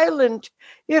violent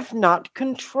if not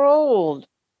controlled.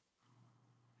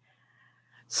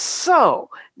 So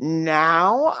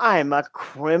now I'm a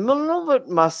criminal that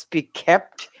must be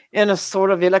kept in a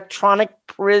sort of electronic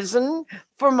prison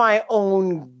for my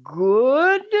own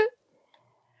good?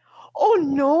 Oh,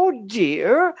 no,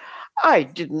 dear, I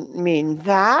didn't mean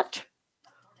that.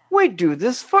 We do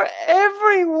this for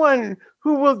everyone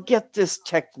who will get this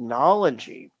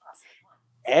technology.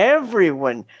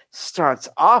 Everyone starts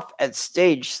off at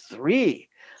stage 3,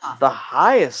 the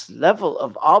highest level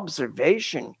of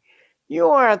observation. You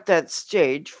are at that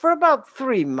stage for about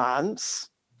 3 months.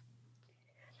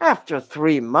 After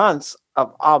 3 months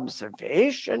of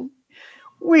observation,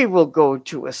 we will go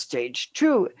to a stage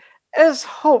 2, as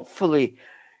hopefully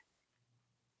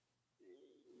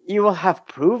you will have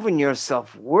proven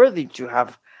yourself worthy to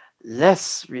have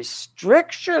less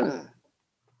restriction.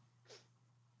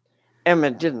 Emma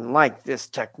didn't like this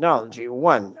technology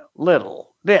one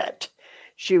little bit.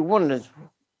 She wondered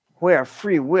where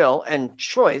free will and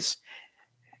choice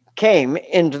came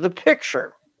into the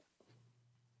picture.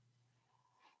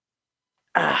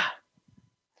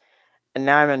 And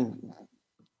now I'm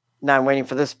waiting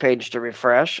for this page to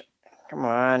refresh. Come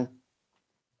on.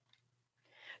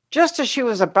 Just as she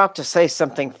was about to say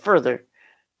something further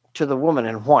to the woman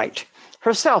in white,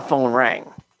 her cell phone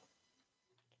rang.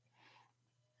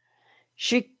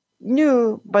 She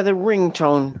knew by the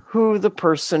ringtone who the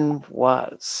person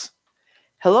was.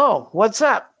 Hello, what's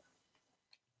up?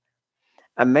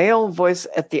 A male voice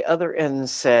at the other end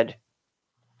said,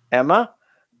 Emma,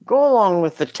 go along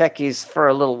with the techies for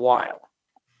a little while.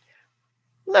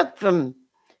 Let them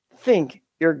think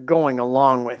you're going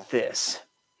along with this.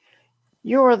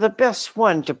 You're the best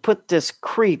one to put this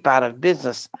creep out of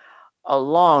business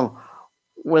along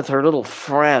with her little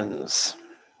friends.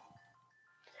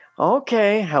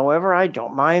 Okay, however, I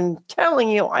don't mind telling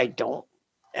you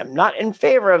am not in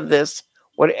favor of this,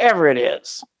 whatever it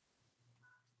is.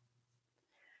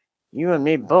 You and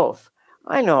me both.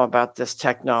 I know about this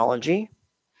technology,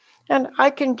 and I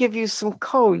can give you some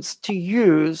codes to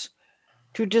use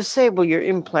to disable your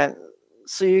implant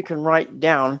so you can write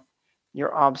down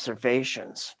your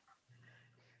observations.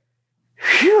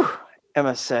 Phew,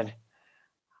 Emma said.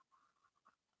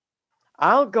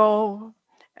 I'll go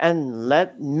and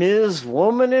let Ms.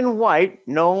 Woman in White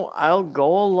know I'll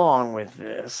go along with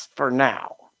this for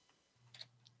now.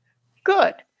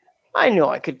 Good. I knew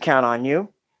I could count on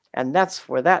you. And that's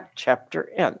where that chapter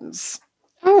ends.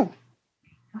 Oh,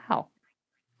 wow.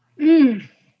 Mm.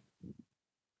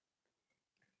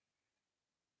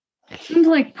 Sounds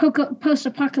like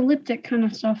post-apocalyptic kind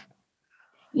of stuff.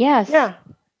 Yes. Yeah,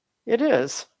 it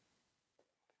is.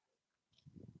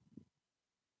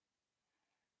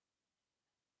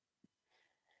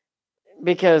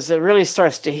 Because it really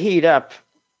starts to heat up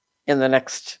in the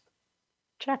next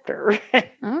chapter.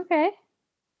 Okay.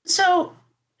 So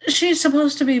she's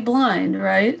supposed to be blind,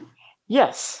 right?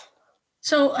 Yes.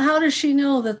 So how does she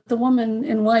know that the woman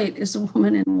in white is the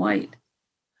woman in white?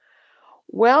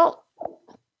 Well,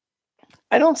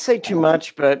 I don't say too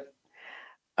much, but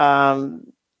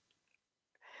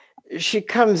she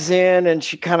comes in and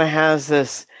she kind of has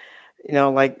this,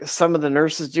 like some of the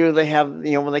nurses do. They have,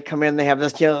 when they come in, they have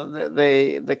this,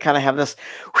 they kind of have this,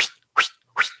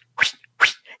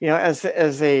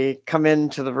 as they come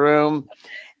into the room,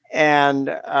 and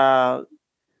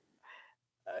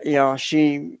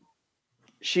she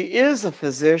is a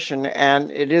physician, and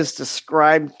it is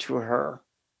described to her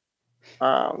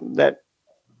that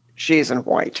she's in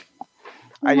white.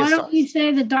 Why don't you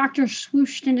say the doctor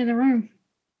swooshed into the room?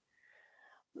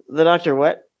 The doctor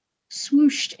what?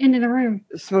 Swooshed into the room.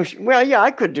 Smoosh. Well, yeah,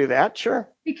 I could do that, sure.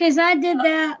 Because I did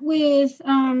that with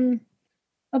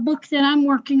a book that I'm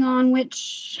working on,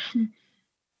 which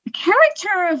a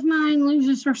character of mine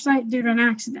loses her sight due to an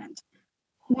accident.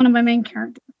 One of my main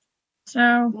characters.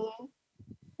 So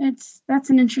that's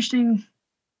an interesting.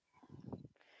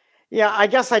 Yeah, I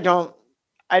guess I don't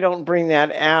bring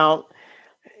that out.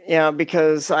 Yeah,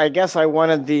 because I guess I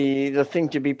wanted the thing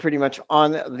to be pretty much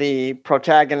on the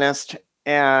protagonist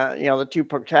and the two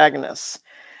protagonists.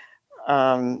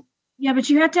 Yeah, but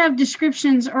you have to have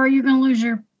descriptions or you're going to lose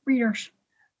your readers.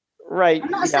 Right. I'm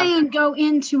not saying go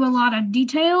into a lot of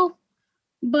detail,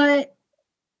 but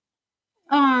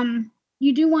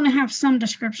you do want to have some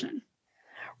description.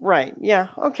 Right. Yeah.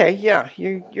 Okay. Yeah.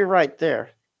 You're right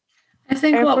there. I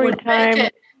think what would make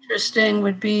it interesting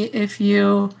would be if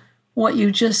what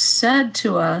you just said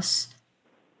to us,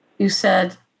 you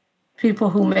said people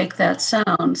who make that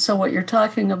sound. So what you're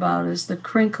talking about is the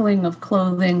crinkling of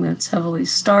clothing that's heavily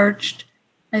starched,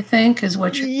 I think, is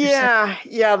what you're saying.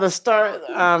 Yeah, the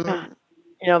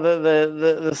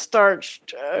the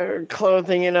starched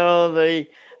clothing,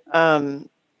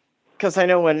 because I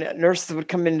know when nurses would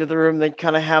come into the room, they'd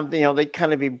kind of have, they'd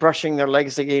kind of be brushing their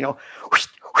legs again,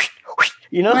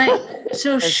 Right.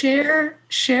 So share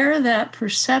that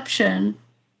perception.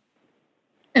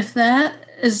 If that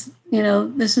is,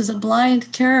 this is a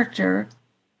blind character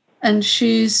and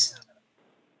she's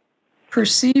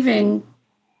perceiving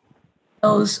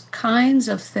those kinds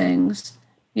of things,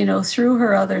 through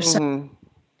her other side,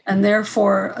 and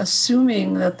therefore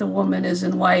assuming that the woman is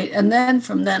in white, and then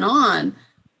from then on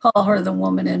call her the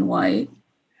woman in white.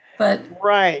 But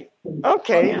right.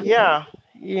 Okay. Yeah.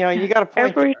 You got a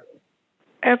point.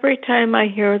 Every time I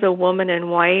hear the woman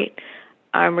in white,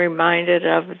 I'm reminded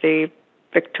of the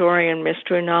Victorian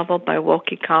mystery novel by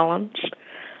Wilkie Collins.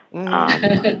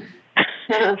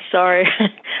 Sorry,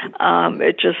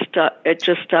 it just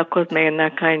stuck with me, and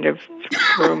that kind of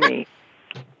threw me.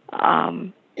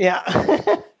 Yeah.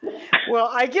 Well,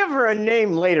 I give her a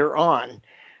name later on,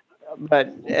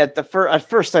 but at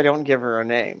first I don't give her a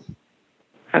name.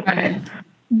 Okay.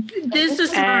 This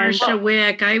is Marcia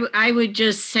Wick. I would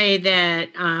just say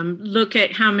that look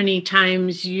at how many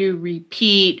times you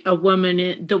repeat the woman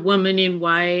in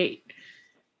white,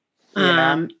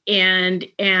 and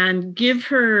give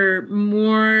her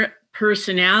more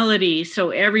personality.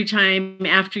 So every time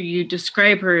after you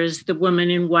describe her as the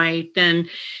woman in white, then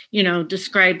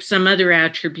describe some other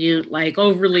attribute like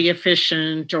overly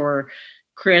efficient or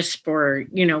crisp or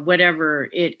whatever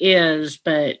it is,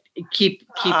 but keep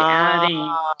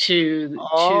adding to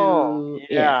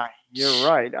yeah, you're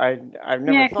right. I've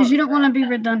never because you don't want to be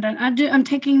redundant. I'm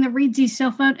taking the Readsy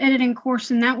self-editing course,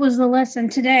 and that was the lesson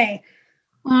today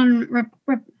on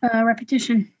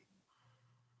repetition.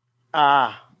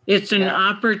 It's an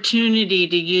opportunity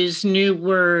to use new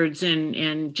words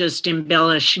and just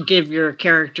embellish, give your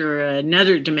character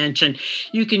another dimension.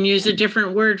 You can use a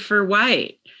different word for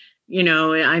white.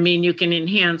 You can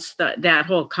enhance that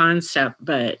whole concept,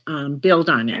 but build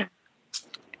on it.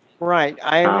 Right.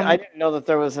 I didn't know that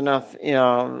there was enough,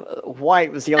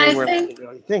 white was the only word I could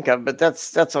really think of, but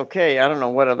that's okay. I don't know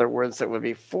what other words that would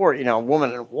be for,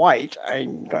 woman in white.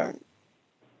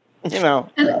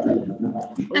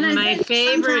 And I my think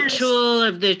favorite sometimes- tool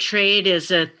of the trade is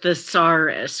a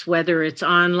thesaurus, whether it's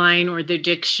online or the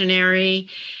dictionary.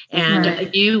 And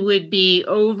Right. you would be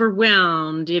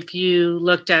overwhelmed if you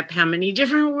looked up how many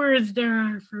different words there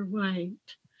are for white.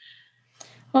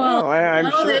 Well, I'm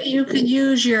know sure. that you can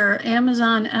use your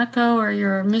Amazon Echo or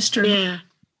your Mr. Yeah.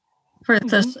 for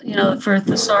this, for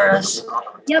thesaurus.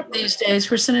 Yep. These days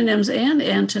for synonyms and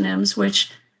antonyms,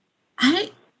 which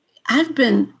I've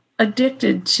been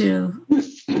addicted to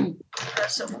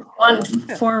one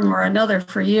form or another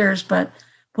for years, but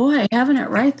boy, having it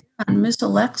right there on Miss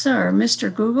Alexa or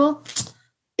Mr. Google,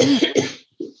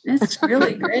 it's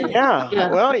really great. Yeah.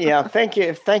 Well, yeah. Thank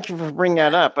you for bringing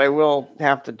that up. I will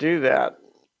have to do that.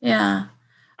 Yeah.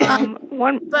 At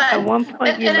one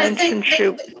point you mentioned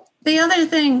shoot. The other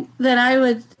thing that I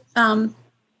would,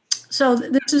 so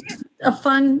this is a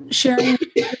fun sharing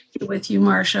with you,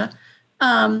 Marcia.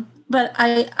 But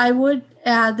I would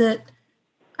add that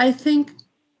I think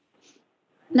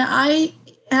now I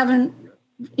haven't,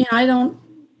 I don't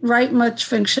write much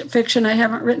fiction. I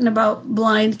haven't written about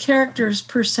blind characters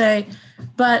per se,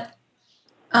 but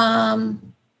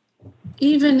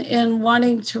even in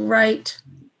wanting to write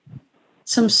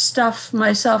some stuff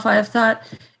myself, I have thought,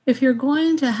 if you're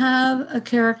going to have a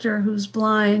character who's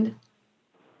blind,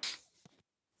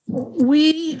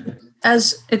 we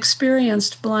as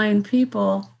experienced blind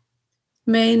people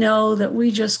may know that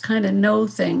we just kind of know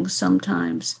things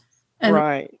sometimes. And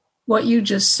right. What you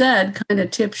just said kind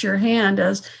of tips your hand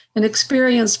as an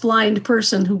experienced blind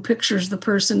person who pictures the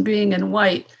person being in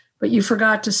white, but you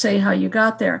forgot to say how you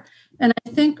got there. And I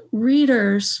think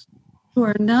readers who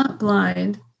are not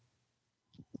blind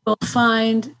will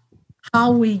find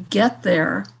how we get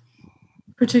there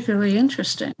particularly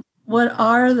interesting. What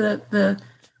are the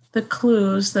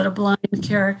clues that a blind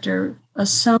character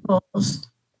assembles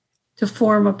to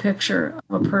form a picture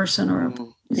of a person or a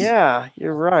place? Yeah,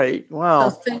 you're right. Wow.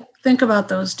 So think about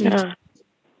those details. Yeah.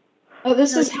 Oh,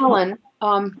 this is Helen.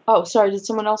 Sorry. Did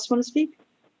someone else want to speak?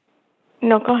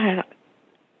 No, go ahead.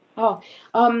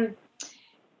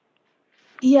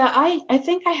 Yeah, I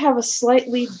think I have a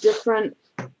slightly different.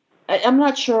 I'm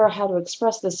not sure how to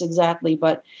express this exactly,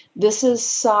 but this is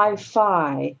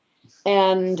sci-fi,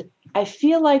 and I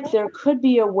feel like there could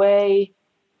be a way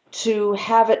to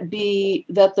have it be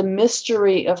that the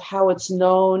mystery of how it's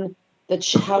known that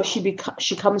how she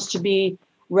comes to be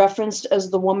referenced as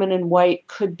the woman in white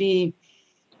could be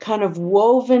kind of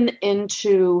woven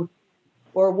into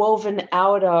or woven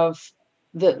out of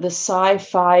the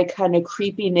sci-fi kind of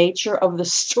creepy nature of the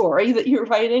story that you're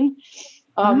writing.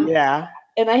 Yeah.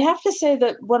 And I have to say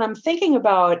that what I'm thinking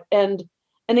about, and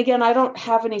again, I don't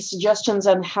have any suggestions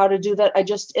on how to do that. I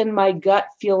just, in my gut,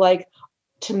 feel like,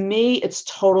 to me, it's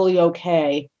totally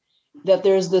okay that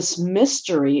there's this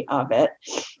mystery of it.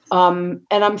 And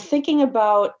I'm thinking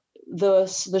about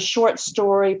the short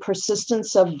story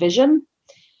Persistence of Vision,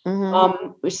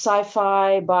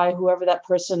 sci-fi by whoever that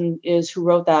person is who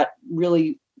wrote that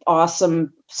really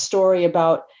awesome story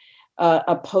about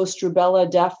a post-rubella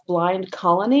deaf-blind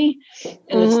colony.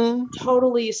 And it's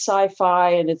totally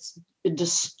sci-fi, and it's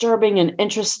disturbing and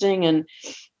interesting, and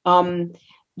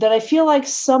that I feel like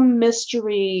some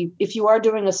mystery, if you are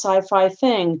doing a sci-fi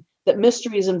thing, that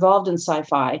mystery is involved in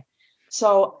sci-fi.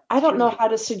 So I don't know how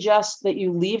to suggest that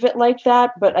you leave it like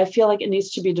that, but I feel like it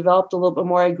needs to be developed a little bit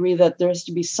more. I agree that there has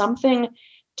to be something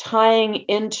tying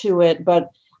into it, but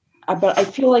I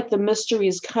feel like the mystery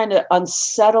is kind of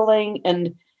unsettling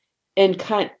and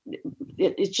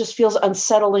it just feels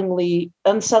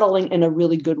unsettling in a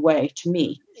really good way to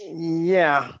me.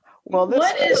 Yeah. Well, this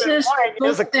what is this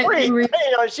is a creep.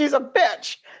 She's a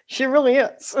bitch. She really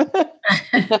is.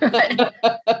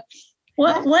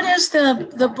 What is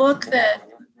the book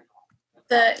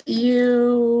that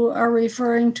you are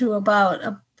referring to about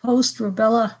a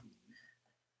post-rubella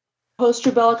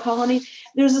colony?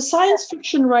 There's a science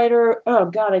fiction writer. Oh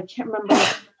God, I can't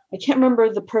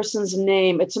remember the person's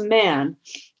name. It's a man,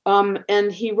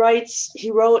 and he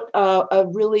wrote a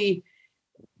really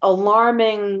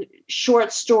alarming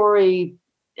short story,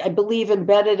 I believe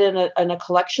embedded in a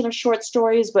collection of short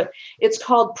stories, but it's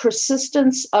called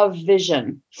Persistence of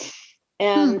Vision.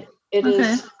 And it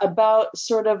is about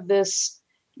sort of this,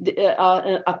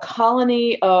 a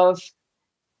colony of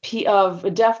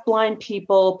deaf-blind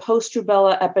people,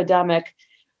 post-rubella epidemic,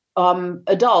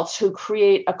 adults who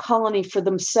create a colony for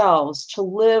themselves to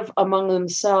live among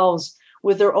themselves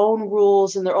with their own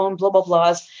rules and their own blah, blah,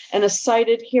 blahs. And a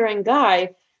sighted hearing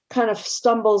guy kind of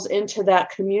stumbles into that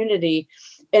community.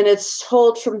 And it's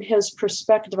told from his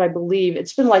perspective, I believe.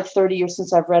 It's been like 30 years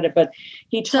since I've read it, but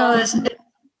he talks.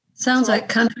 Sounds like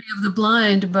Country of the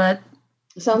Blind, but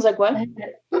Sounds like what?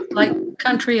 like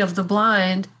Country of the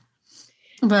Blind.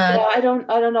 But yeah, I don't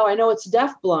know. I know it's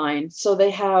deafblind, so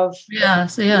they have. Yeah,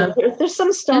 so yeah. There's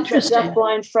some stuff that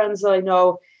deafblind friends that I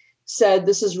know said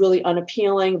this is really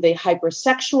unappealing. They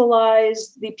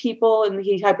hypersexualize the people, and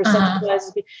he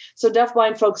hypersexualizes people. So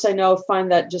deafblind folks I know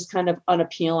find that just kind of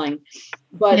unappealing.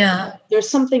 But there's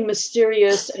something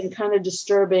mysterious and kind of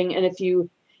disturbing. And if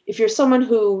you're someone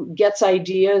who gets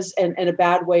ideas and in a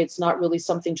bad way, it's not really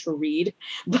something to read,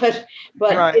 but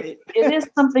right. it is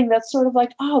something that's sort of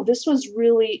like, oh, this was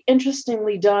really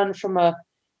interestingly done from a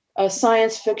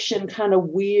science fiction kind of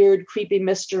weird, creepy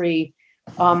mystery.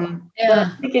 But I'm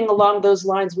thinking along those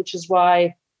lines, which is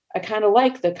why I kind of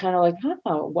like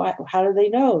how do they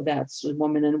know that's a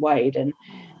woman in white? And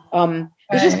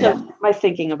it's just my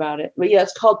thinking about it. But yeah,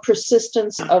 it's called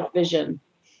Persistence of Vision.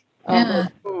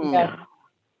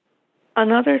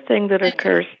 Another thing that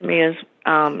occurs to me is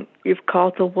you've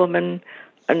called the woman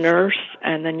a nurse,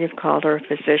 and then you've called her a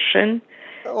physician.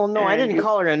 Oh no, I didn't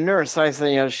call her a nurse. I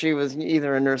said, she was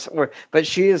either a nurse but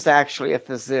she is actually a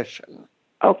physician.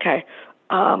 Okay,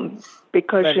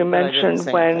 because you mentioned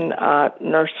when a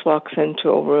nurse walks into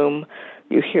a room,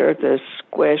 you hear this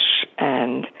squish,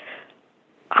 and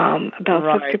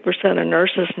about 50% of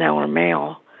nurses now are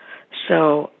male.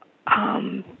 So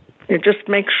you just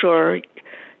make sure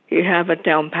you have it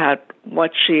down pat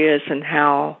what she is and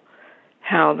how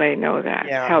they know that,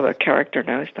 how the character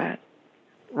knows that.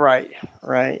 Right.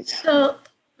 So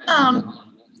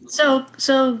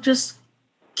just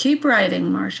keep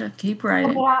writing, Marcia. Keep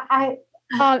writing.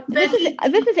 This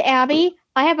is Abby.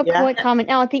 I have a quick comment.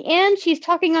 Now, at the end, she's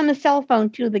talking on the cell phone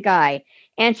to the guy,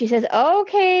 and she says,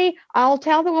 "Okay, I'll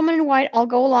tell the woman in white. I'll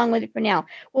go along with it for now."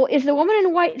 Well, is the woman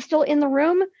in white still in the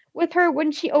room with her?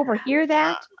 Wouldn't she overhear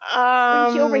that?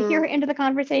 Wouldn't she overhear into the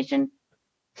conversation?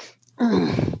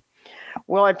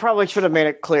 Well, I probably should have made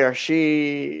it clear.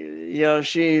 She's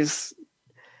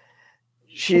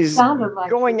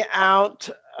going out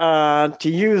to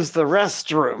use the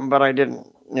restroom, but I didn't,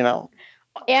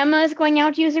 Emma's going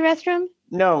out to use the restroom?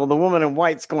 No, the woman in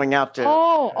white's going out to.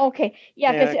 Oh, okay.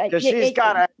 Yeah, because she's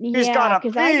got a pee,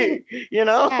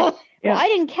 Well, I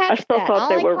didn't catch that. I still thought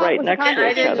they were right next to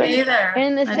each other.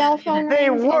 And the cell phone They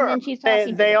rings, were. and then she's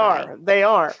talking They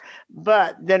are.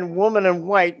 But then woman in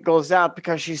white goes out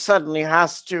because she suddenly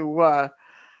has to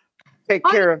take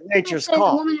care of nature's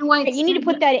call. Woman in white. You need to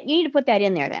put that. You need to put that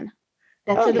in there then.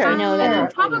 That's so that we know that.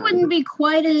 It probably wouldn't be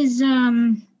quite as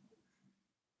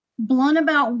blunt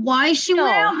about why she went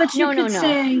out, but you could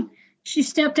say she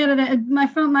stepped out of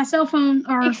my cell phone.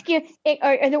 Or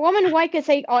the woman in white could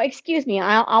say, "Oh, excuse me,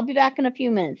 I'll be back in a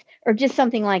few minutes," or just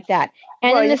something like that,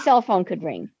 and then the cell phone could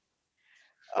ring.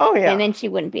 Oh yeah, and then she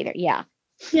wouldn't be there. Yeah.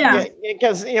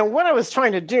 Because what I was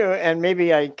trying to do, and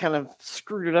maybe I kind of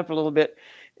screwed it up a little bit,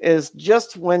 is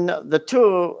just when the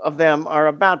two of them are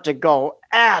about to go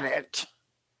at it,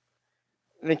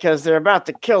 because they're about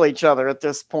to kill each other at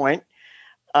this point.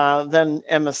 Then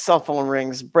Emma's cell phone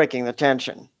rings, breaking the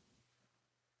tension.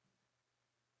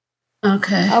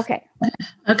 Okay.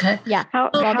 Yeah. How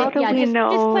do we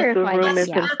know the room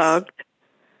isn't bugged?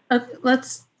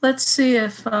 Let's see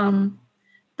if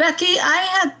Becky, I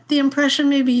had the impression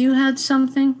maybe you had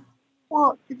something.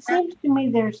 Well, it seems to me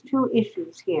there's two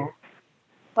issues here,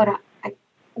 but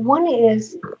one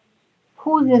is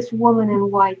who this woman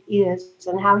in white is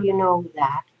and how you know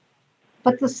that.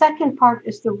 But the second part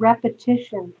is the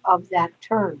repetition of that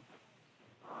term.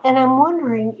 And I'm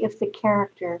wondering if the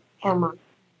character, Emma,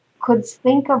 could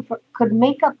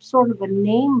make up sort of a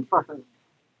name for her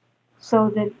so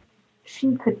that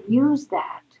she could use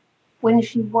that when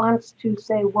she wants to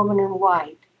say woman in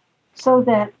white, so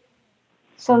that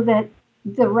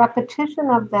the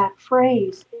repetition of that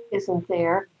phrase isn't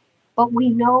there, but we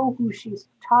know who she's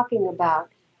talking about.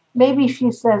 Maybe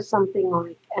she says something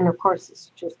like, and of course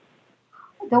it's just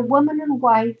the woman in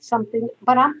white something,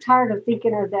 but I'm tired of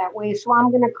thinking her that way, so I'm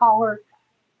going to call her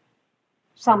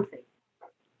something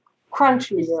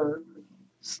crunchy or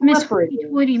slippery,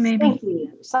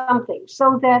 maybe something,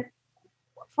 so that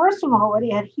first of all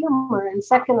it had humor, and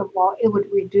second of all it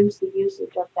would reduce the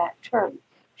usage of that term.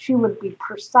 She would be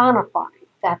personified.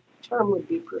 That term would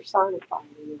be personified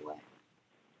in a way.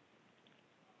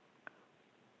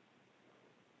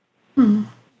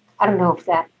 I don't know if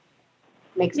that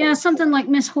makes sense. Something like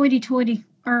Miss Hoity-Toity,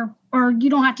 or you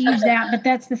don't have to use that, but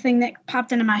that's the thing that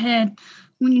popped into my head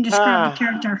when you described the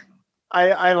character.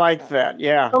 I like that,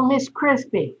 yeah. Oh, Miss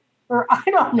Crispy, or I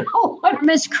don't know. Or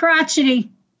Miss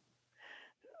Crotchety.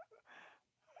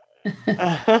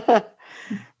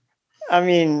 I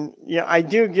mean, I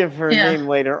do give her Yeah. name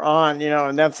later on,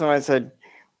 and that's when I said,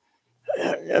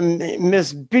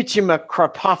 Miss Bichima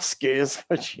Krapovsky is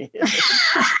what she is.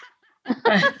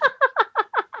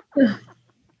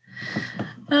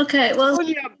 Okay, well,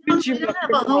 we don't have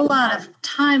a whole lot of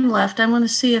time left. I want to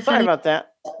see if Sorry anyone about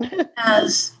that.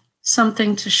 has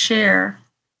something to share.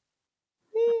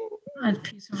 A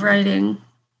piece of writing.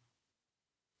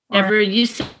 Deborah, you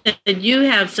said you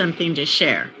have something to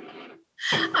share.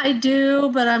 I do,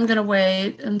 but I'm going to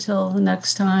wait until the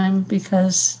next time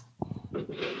because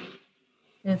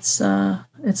it's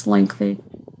lengthy,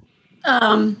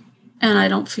 and I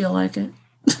don't feel like it.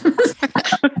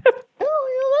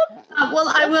 Well,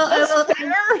 I will.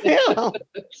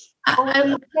 When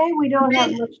you say we don't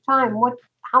have much time,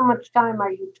 how much time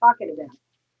are you talking about?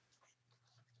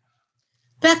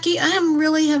 Becky, I am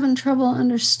really having trouble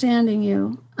understanding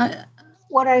you.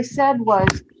 What I said was,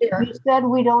 you said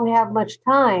we don't have much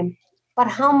time, but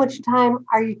how much time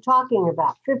are you talking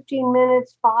about? 15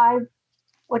 minutes, 5?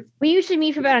 What? We usually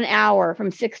meet for about an hour,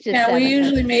 from 6 to 7. Yeah, we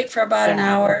usually meet for about an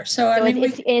hour. So I mean,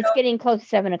 it's getting close to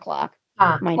 7 o'clock.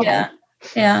 My time.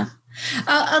 Yeah.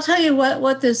 I'll tell you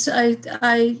what this.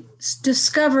 I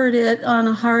discovered it on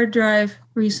a hard drive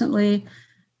recently.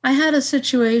 I had a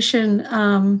situation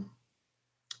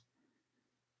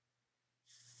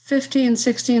 15,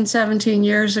 16, 17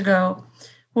 years ago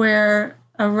where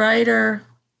a writer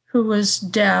who was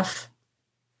deaf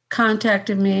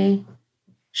contacted me.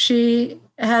 She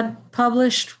had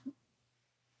published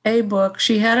a book.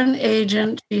 She had an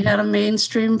agent. She had a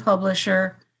mainstream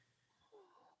publisher.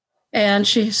 And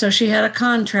she had a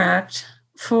contract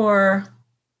for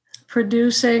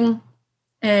producing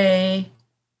a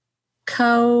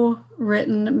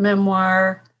co-written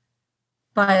memoir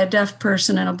by a deaf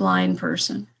person and a blind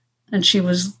person. And she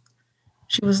was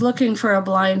looking for a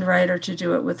blind writer to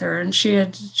do it with her. And she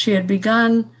had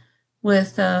begun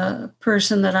with a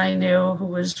person that I knew who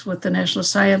was with the National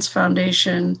Science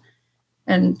Foundation.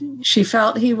 And she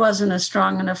felt he wasn't a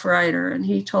strong enough writer. And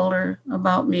he told her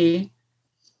about me.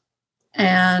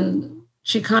 And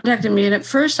she contacted me. And at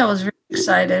first I was very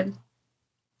excited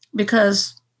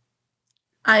because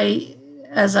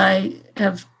as I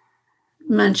have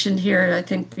mentioned here, I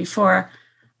think before,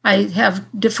 I have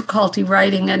difficulty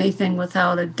writing anything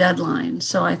without a deadline.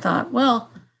 So I thought,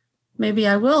 well, maybe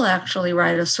I will actually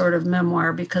write a sort of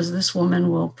memoir because this woman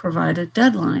will provide a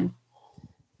deadline.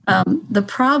 The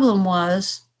problem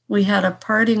was we had a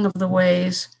parting of the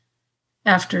ways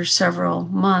after several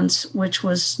months, which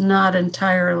was not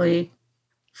entirely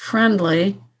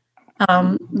friendly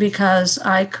because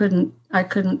I couldn't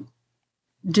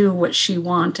do what she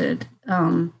wanted.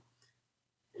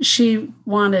 She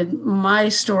wanted my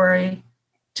story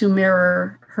to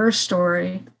mirror her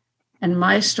story, and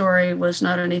my story was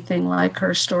not anything like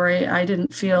her story. I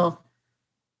didn't feel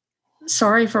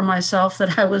sorry for myself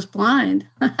that I was blind.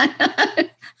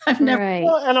 I've never. Right.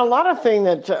 Well, and a lot of things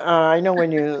that I know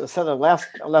when you said the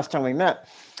last time we met,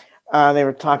 they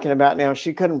were talking about,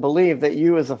 she couldn't believe that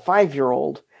you as a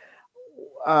 5-year-old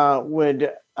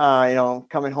would,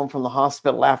 coming home from the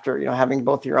hospital after, having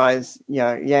both your eyes,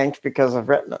 yanked because of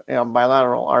retina,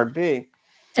 bilateral RB.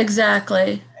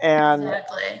 Exactly.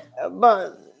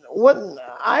 But what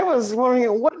I was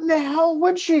wondering, what in the hell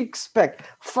would she expect?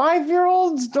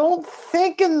 5-year-olds don't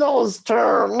think in those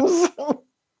terms.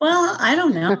 Well, I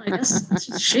don't know. I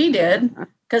guess she did,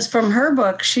 because from her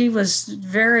book, she was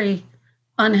very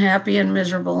unhappy and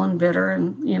miserable and bitter,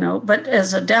 and but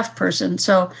as a deaf person,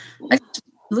 so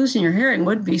losing your hearing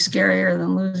would be scarier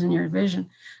than losing your vision.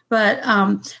 But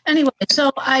anyway,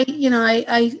 so I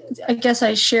guess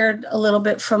I shared a little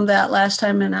bit from that last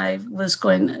time, and I was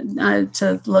going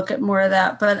to look at more of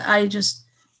that. But I just,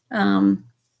 I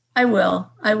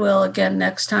will again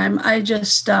next time. I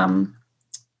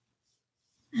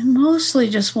mostly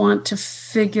just want to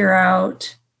figure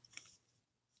out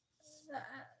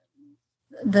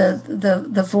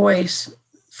the voice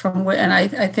from, and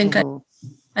I think I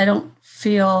don't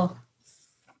feel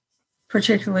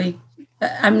particularly.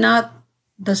 I'm not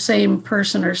the same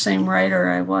person or same writer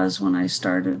I was when I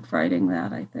started writing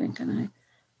that, I think,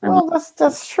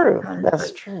 that's true.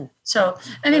 That's true. So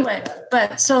anyway,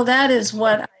 so that is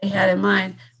what I had in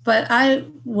mind. But I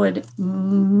would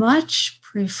much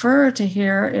prefer to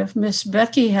hear if Miss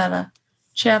Becky had a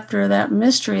chapter of that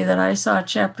mystery that I saw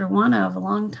chapter 1 of a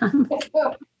long time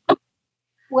ago.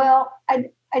 Well, I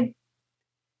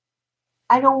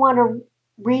don't want to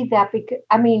read that because,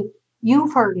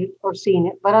 you've heard it or seen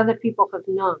it, but other people have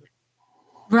not.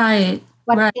 Right.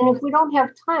 But right. And if we don't have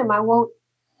time, I won't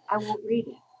read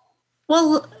it.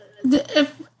 Well,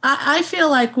 if I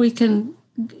feel like we can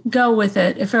go with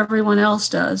it if everyone else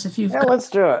does. If you've Yeah, let's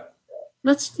do it.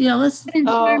 let's Oh,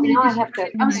 Now I have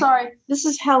to. I'm sorry. This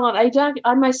is Helen.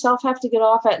 I myself have to get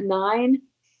off at 9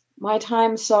 my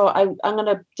time, so I'm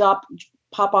gonna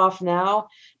pop off now.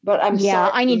 But I'm Yeah,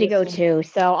 sorry I need to go missing- too.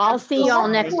 So I'll see y'all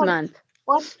sorry. next month.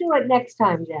 Let's do it next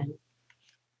time then.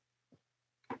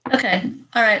 Okay.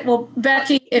 All right. Well,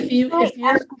 Becky, if you Can I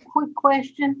ask a quick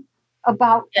question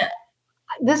about Yeah.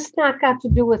 this? Has not got to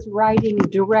do with writing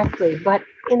directly, but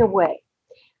in a way.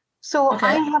 So Okay.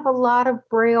 I have a lot of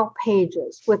Braille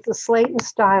pages with the slate and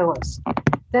stylus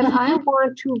that I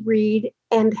want to read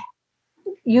and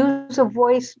use a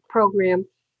voice program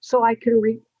so I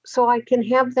can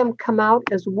have them come out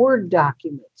as Word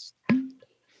documents.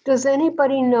 Does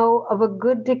anybody know of a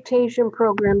good dictation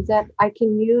program that I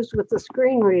can use with the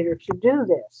screen reader to do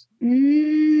this?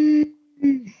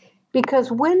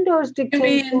 Because Windows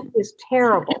dictation is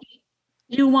terrible.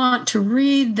 you want to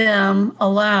read them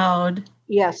aloud,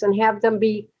 Yes, and have them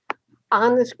be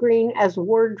on the screen as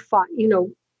Word file,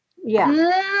 yeah.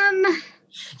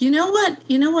 you know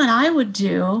what I would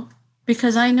do,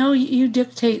 because I know you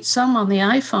dictate some on the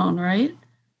iPhone, right?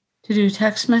 To do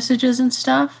text messages and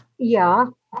stuff. Yeah.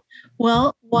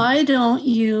 Well, why don't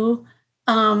you?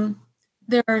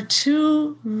 There are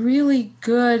two really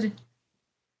good.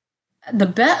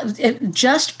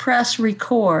 Just Press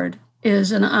Record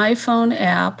is an iPhone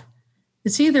app.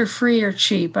 It's either free or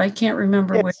cheap. I can't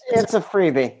remember which. It's a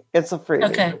freebie. It's a freebie.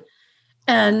 Okay,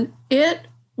 and it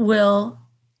will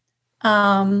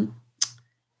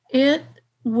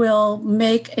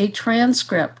make a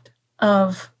transcript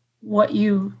of what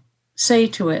you say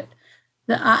to it.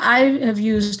 I have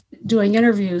used doing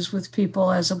interviews with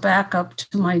people as a backup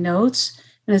to my notes,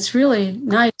 and it's really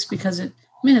nice because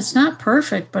it's not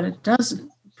perfect, but it does a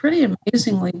pretty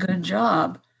amazingly good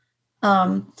job.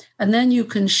 And then you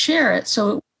can share it.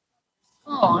 So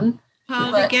phone,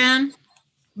 again.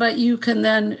 but you can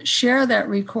then share that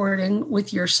recording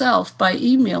with yourself by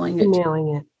emailing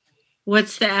it.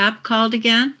 What's the app called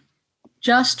again?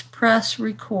 Just Press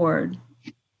Record.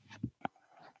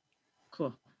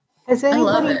 Cool. Has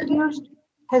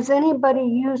anybody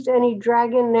used any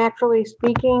Dragon Naturally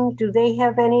Speaking? Do they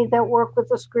have any that work with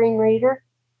the screen reader?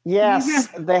 Yes,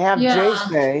 they have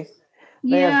JSay.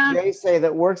 They have JSay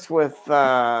that works with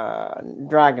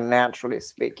Dragon Naturally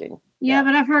Speaking. Yeah,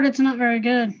 but I've heard it's not very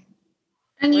good.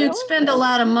 And you'd spend a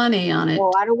lot of money on it.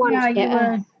 Well, I don't want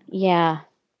to. Yeah.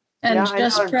 And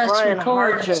Just Press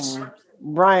Record.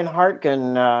 Brian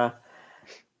Hartgen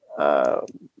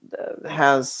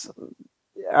has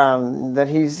that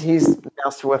he's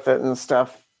messed with it and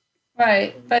stuff.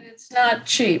 Right, but it's not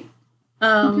cheap.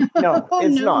 No,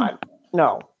 it's not.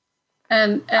 No.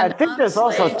 And I think there's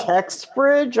also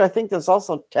TextBridge.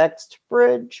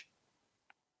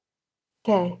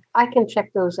 Okay, I can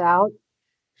check those out.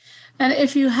 And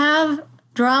if you have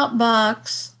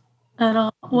Dropbox at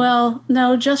all, well,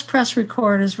 no, Just Press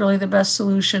Record is really the best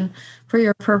solution for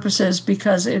your purposes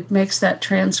because it makes that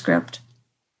transcript.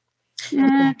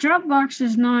 Yeah, Dropbox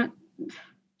is not.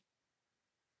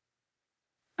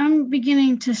 I'm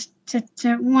beginning to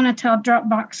want to tell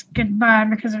Dropbox goodbye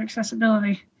because of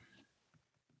accessibility.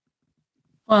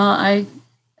 Well,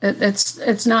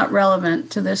 it's not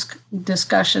relevant to this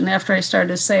discussion. After I started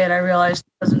to say it, I realized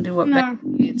it doesn't do what Becky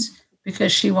needs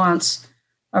because she wants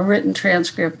a written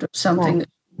transcript of something that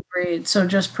she reads. So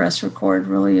Just Press Record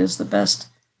really is the best.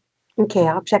 Okay,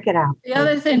 I'll check it out. The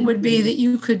other thing would be that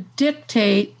you could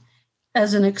dictate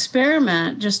as an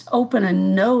experiment, just open a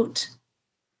note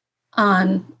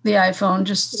on the iPhone,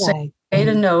 just say, create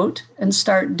a note and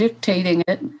start dictating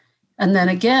it. And then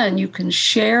again, you can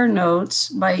share notes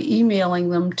by emailing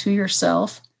them to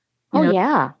yourself.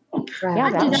 Yeah, I do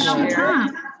that all the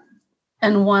time.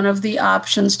 And one of the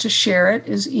options to share it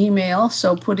is email.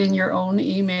 So put in your own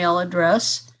email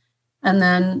address, and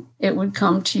then it would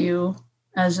come to you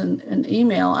as an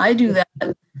email. I do that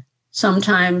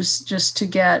sometimes just to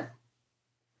get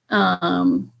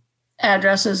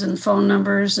addresses and phone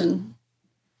numbers and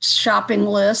shopping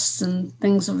lists and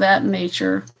things of that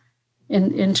nature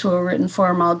into a written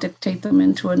form. I'll dictate them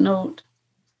into a note.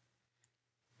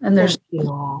 And there's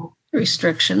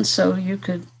restrictions, so you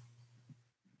could.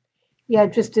 Yeah, I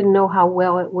just didn't know how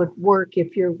well it would work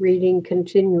if you're reading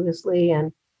continuously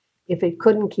and if it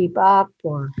couldn't keep up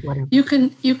or whatever. You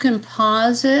can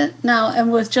pause it now,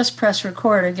 and with Just Press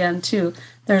Record again too.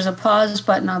 There's a pause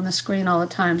button on the screen all the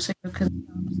time, so you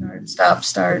can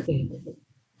start. Okay.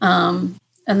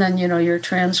 And then your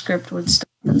transcript would stop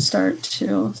and start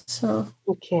too. So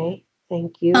okay,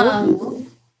 thank you.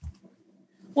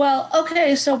 Well,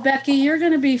 okay, so Becky, you're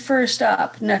going to be first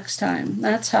up next time.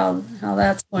 That's how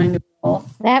that's going to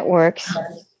That works.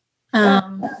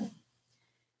 And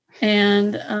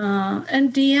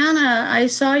Deanna, I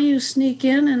saw you sneak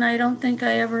in, and I don't think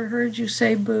I ever heard you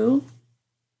say boo.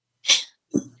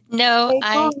 No,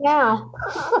 now.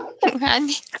 I'm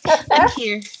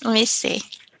here. Let me see.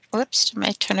 Whoops,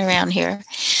 I turn around here.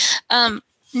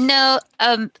 No,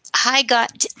 I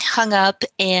got hung up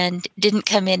and didn't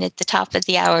come in at the top of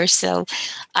the hour, so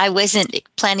I wasn't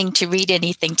planning to read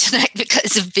anything tonight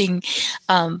because of being,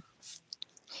 I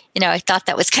thought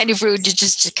that was kind of rude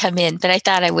to come in, but I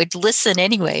thought I would listen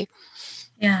anyway.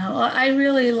 Yeah, well, I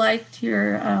really liked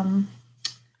your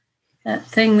that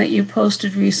thing that you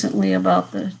posted recently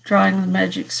about the drawing the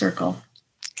magic circle.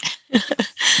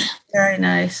 Very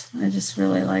nice. I just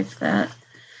really liked that.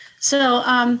 So,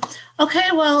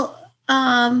 okay, well,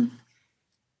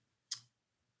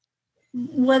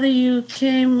 whether you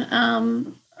came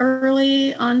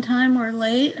early, on time, or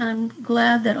late, I'm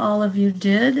glad that all of you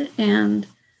did. And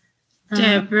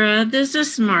Deborah, this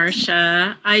is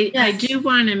Marcia. I do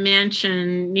want to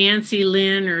mention Nancy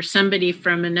Lynn or somebody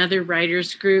from another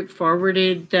writers group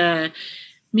forwarded the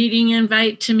meeting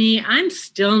invite to me. I'm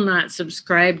still not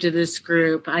subscribed to this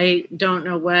group. I don't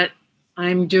know what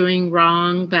I'm doing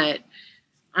wrong, but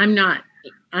I'm not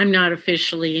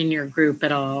officially in your group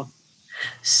at all.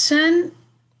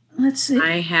 Let's see.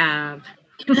 I have.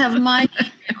 You have my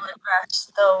email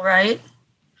address though, right?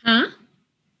 Huh?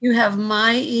 You have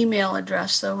my email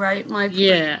address though, right?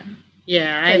 Yeah,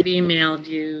 I've emailed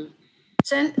you.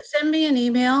 Send me an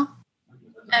email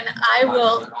and I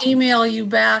will email you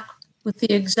back with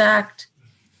the exact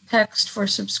text for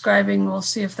subscribing. We'll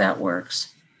see if that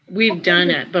works. We've done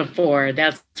it before.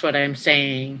 That's what I'm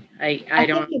saying. I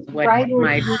don't know what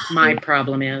my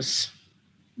problem is.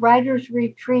 Writers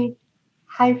Retreat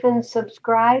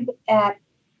 -subscribe at.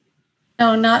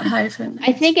 No, not hyphen.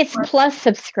 I think it's plus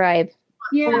subscribe.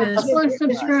 Yeah, plus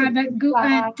subscribe at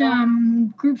groups.io.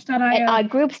 At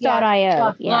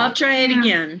groups.io. Well, I'll try it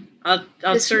again.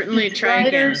 I'll certainly try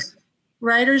again.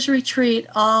 Writers Retreat,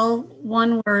 all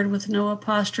one word with no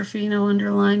apostrophe, no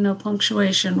underline, no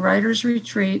punctuation. Writers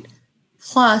Retreat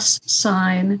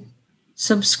 +subscribe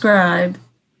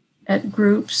at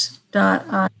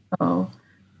groups.io.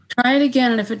 Try it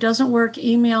again, and if it doesn't work,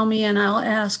 email me and I'll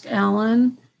ask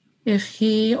Alan if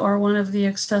he or one of the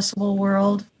Accessible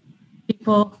World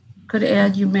people could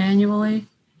add you manually.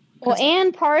 Well,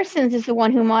 Ann Parsons is the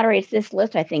one who moderates this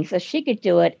list, I think, so she could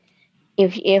do it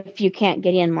if you can't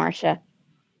get in, Marcia.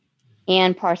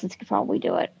 Ann Parsons could probably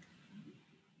do it.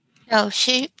 Oh,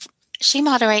 she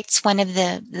moderates one of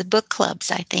the book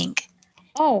clubs, I think.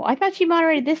 Oh, I thought she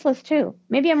moderated this list too.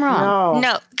 Maybe I'm wrong.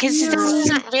 No, because this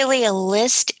isn't really a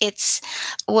list. It's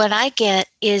what I get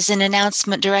is an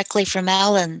announcement directly from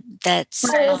Alan. That's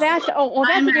that's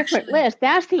a different list.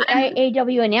 That's the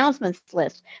AAW announcements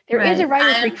list. There is a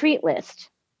writers retreat list.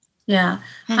 Yeah,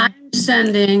 I'm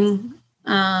sending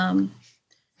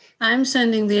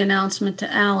the announcement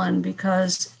to Alan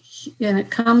because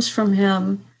it comes from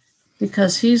him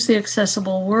because he's the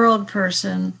Accessible World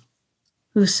person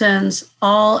who sends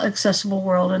all Accessible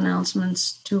World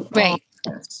announcements to all of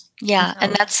us. Yeah,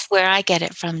 and that's where I get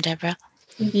it from, Deborah.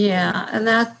 Yeah, and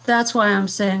that's why I'm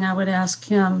saying I would ask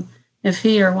him if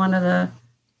he or one of the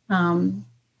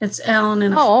it's Alan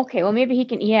and okay. Well, maybe he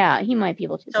can. Yeah, he might be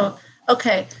able to. So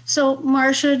okay, so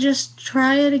Marcia, just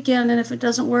try it again, and if it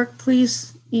doesn't work,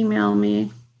 please email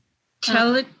me.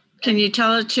 Can you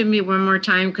tell it to me one more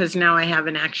time? Because now I have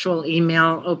an actual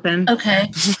email open. Okay.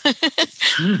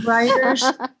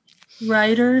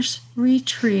 Writers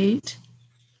Retreat.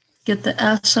 Get the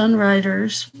S on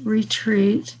Writers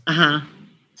Retreat.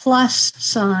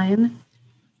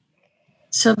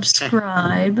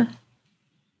 +subscribe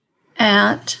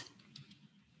at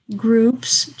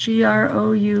groups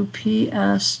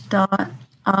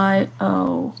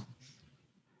groups.io.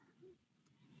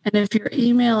 And if you're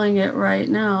emailing it right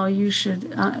now, you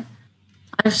should.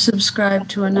 I've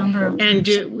subscribed to a number of. And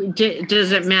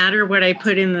does it matter what I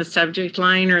put in the subject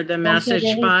line or the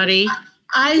message body?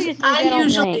 I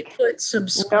usually put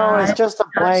subscribe. No, it's just a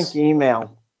blank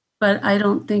email. But I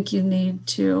don't think you need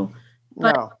to.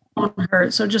 But it won't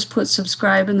hurt. So just put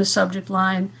subscribe in the subject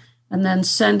line and then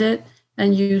send it.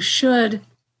 And you should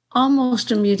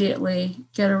almost immediately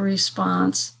get a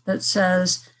response that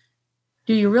says,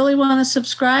 do you really want to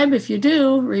subscribe? If you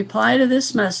do, reply to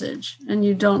this message. And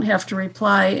you don't have to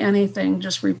reply anything.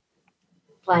 Just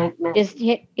Just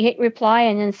hit reply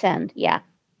and then send. Yeah.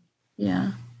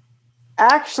 Yeah.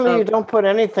 Actually, you don't put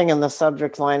anything in the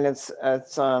subject line. It's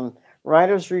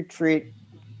Writers Retreat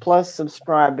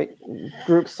 +subscribe at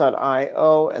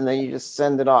groups.io, and then you just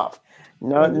send it off.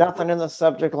 No, nothing in the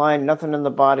subject line, nothing in the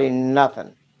body,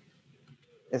 nothing.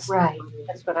 It's Right.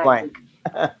 That's what I blank.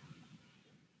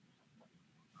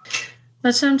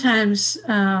 But sometimes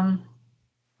I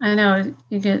know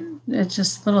you get it's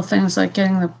just little things like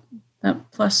getting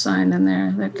that plus sign in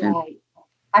there that can. Right.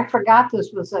 I forgot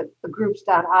this was a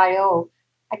groups.io.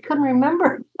 I couldn't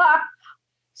remember.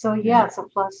 So yeah, it's a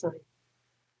plus sign.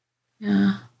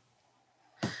 Yeah.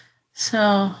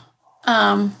 So,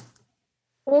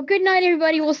 Well, good night,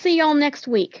 everybody. We'll see y'all next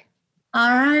week. All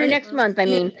right. Or next month, I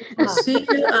mean. We'll see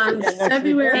you on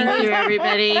February. Thank you,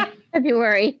 everybody.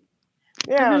 February.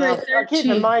 Yeah, and February I'll keep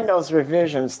in 13th. mind those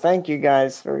revisions. Thank you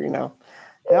guys for,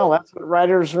 that's what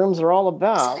writers' rooms are all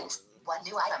about.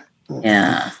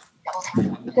 Yeah.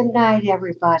 Good night,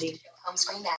 everybody.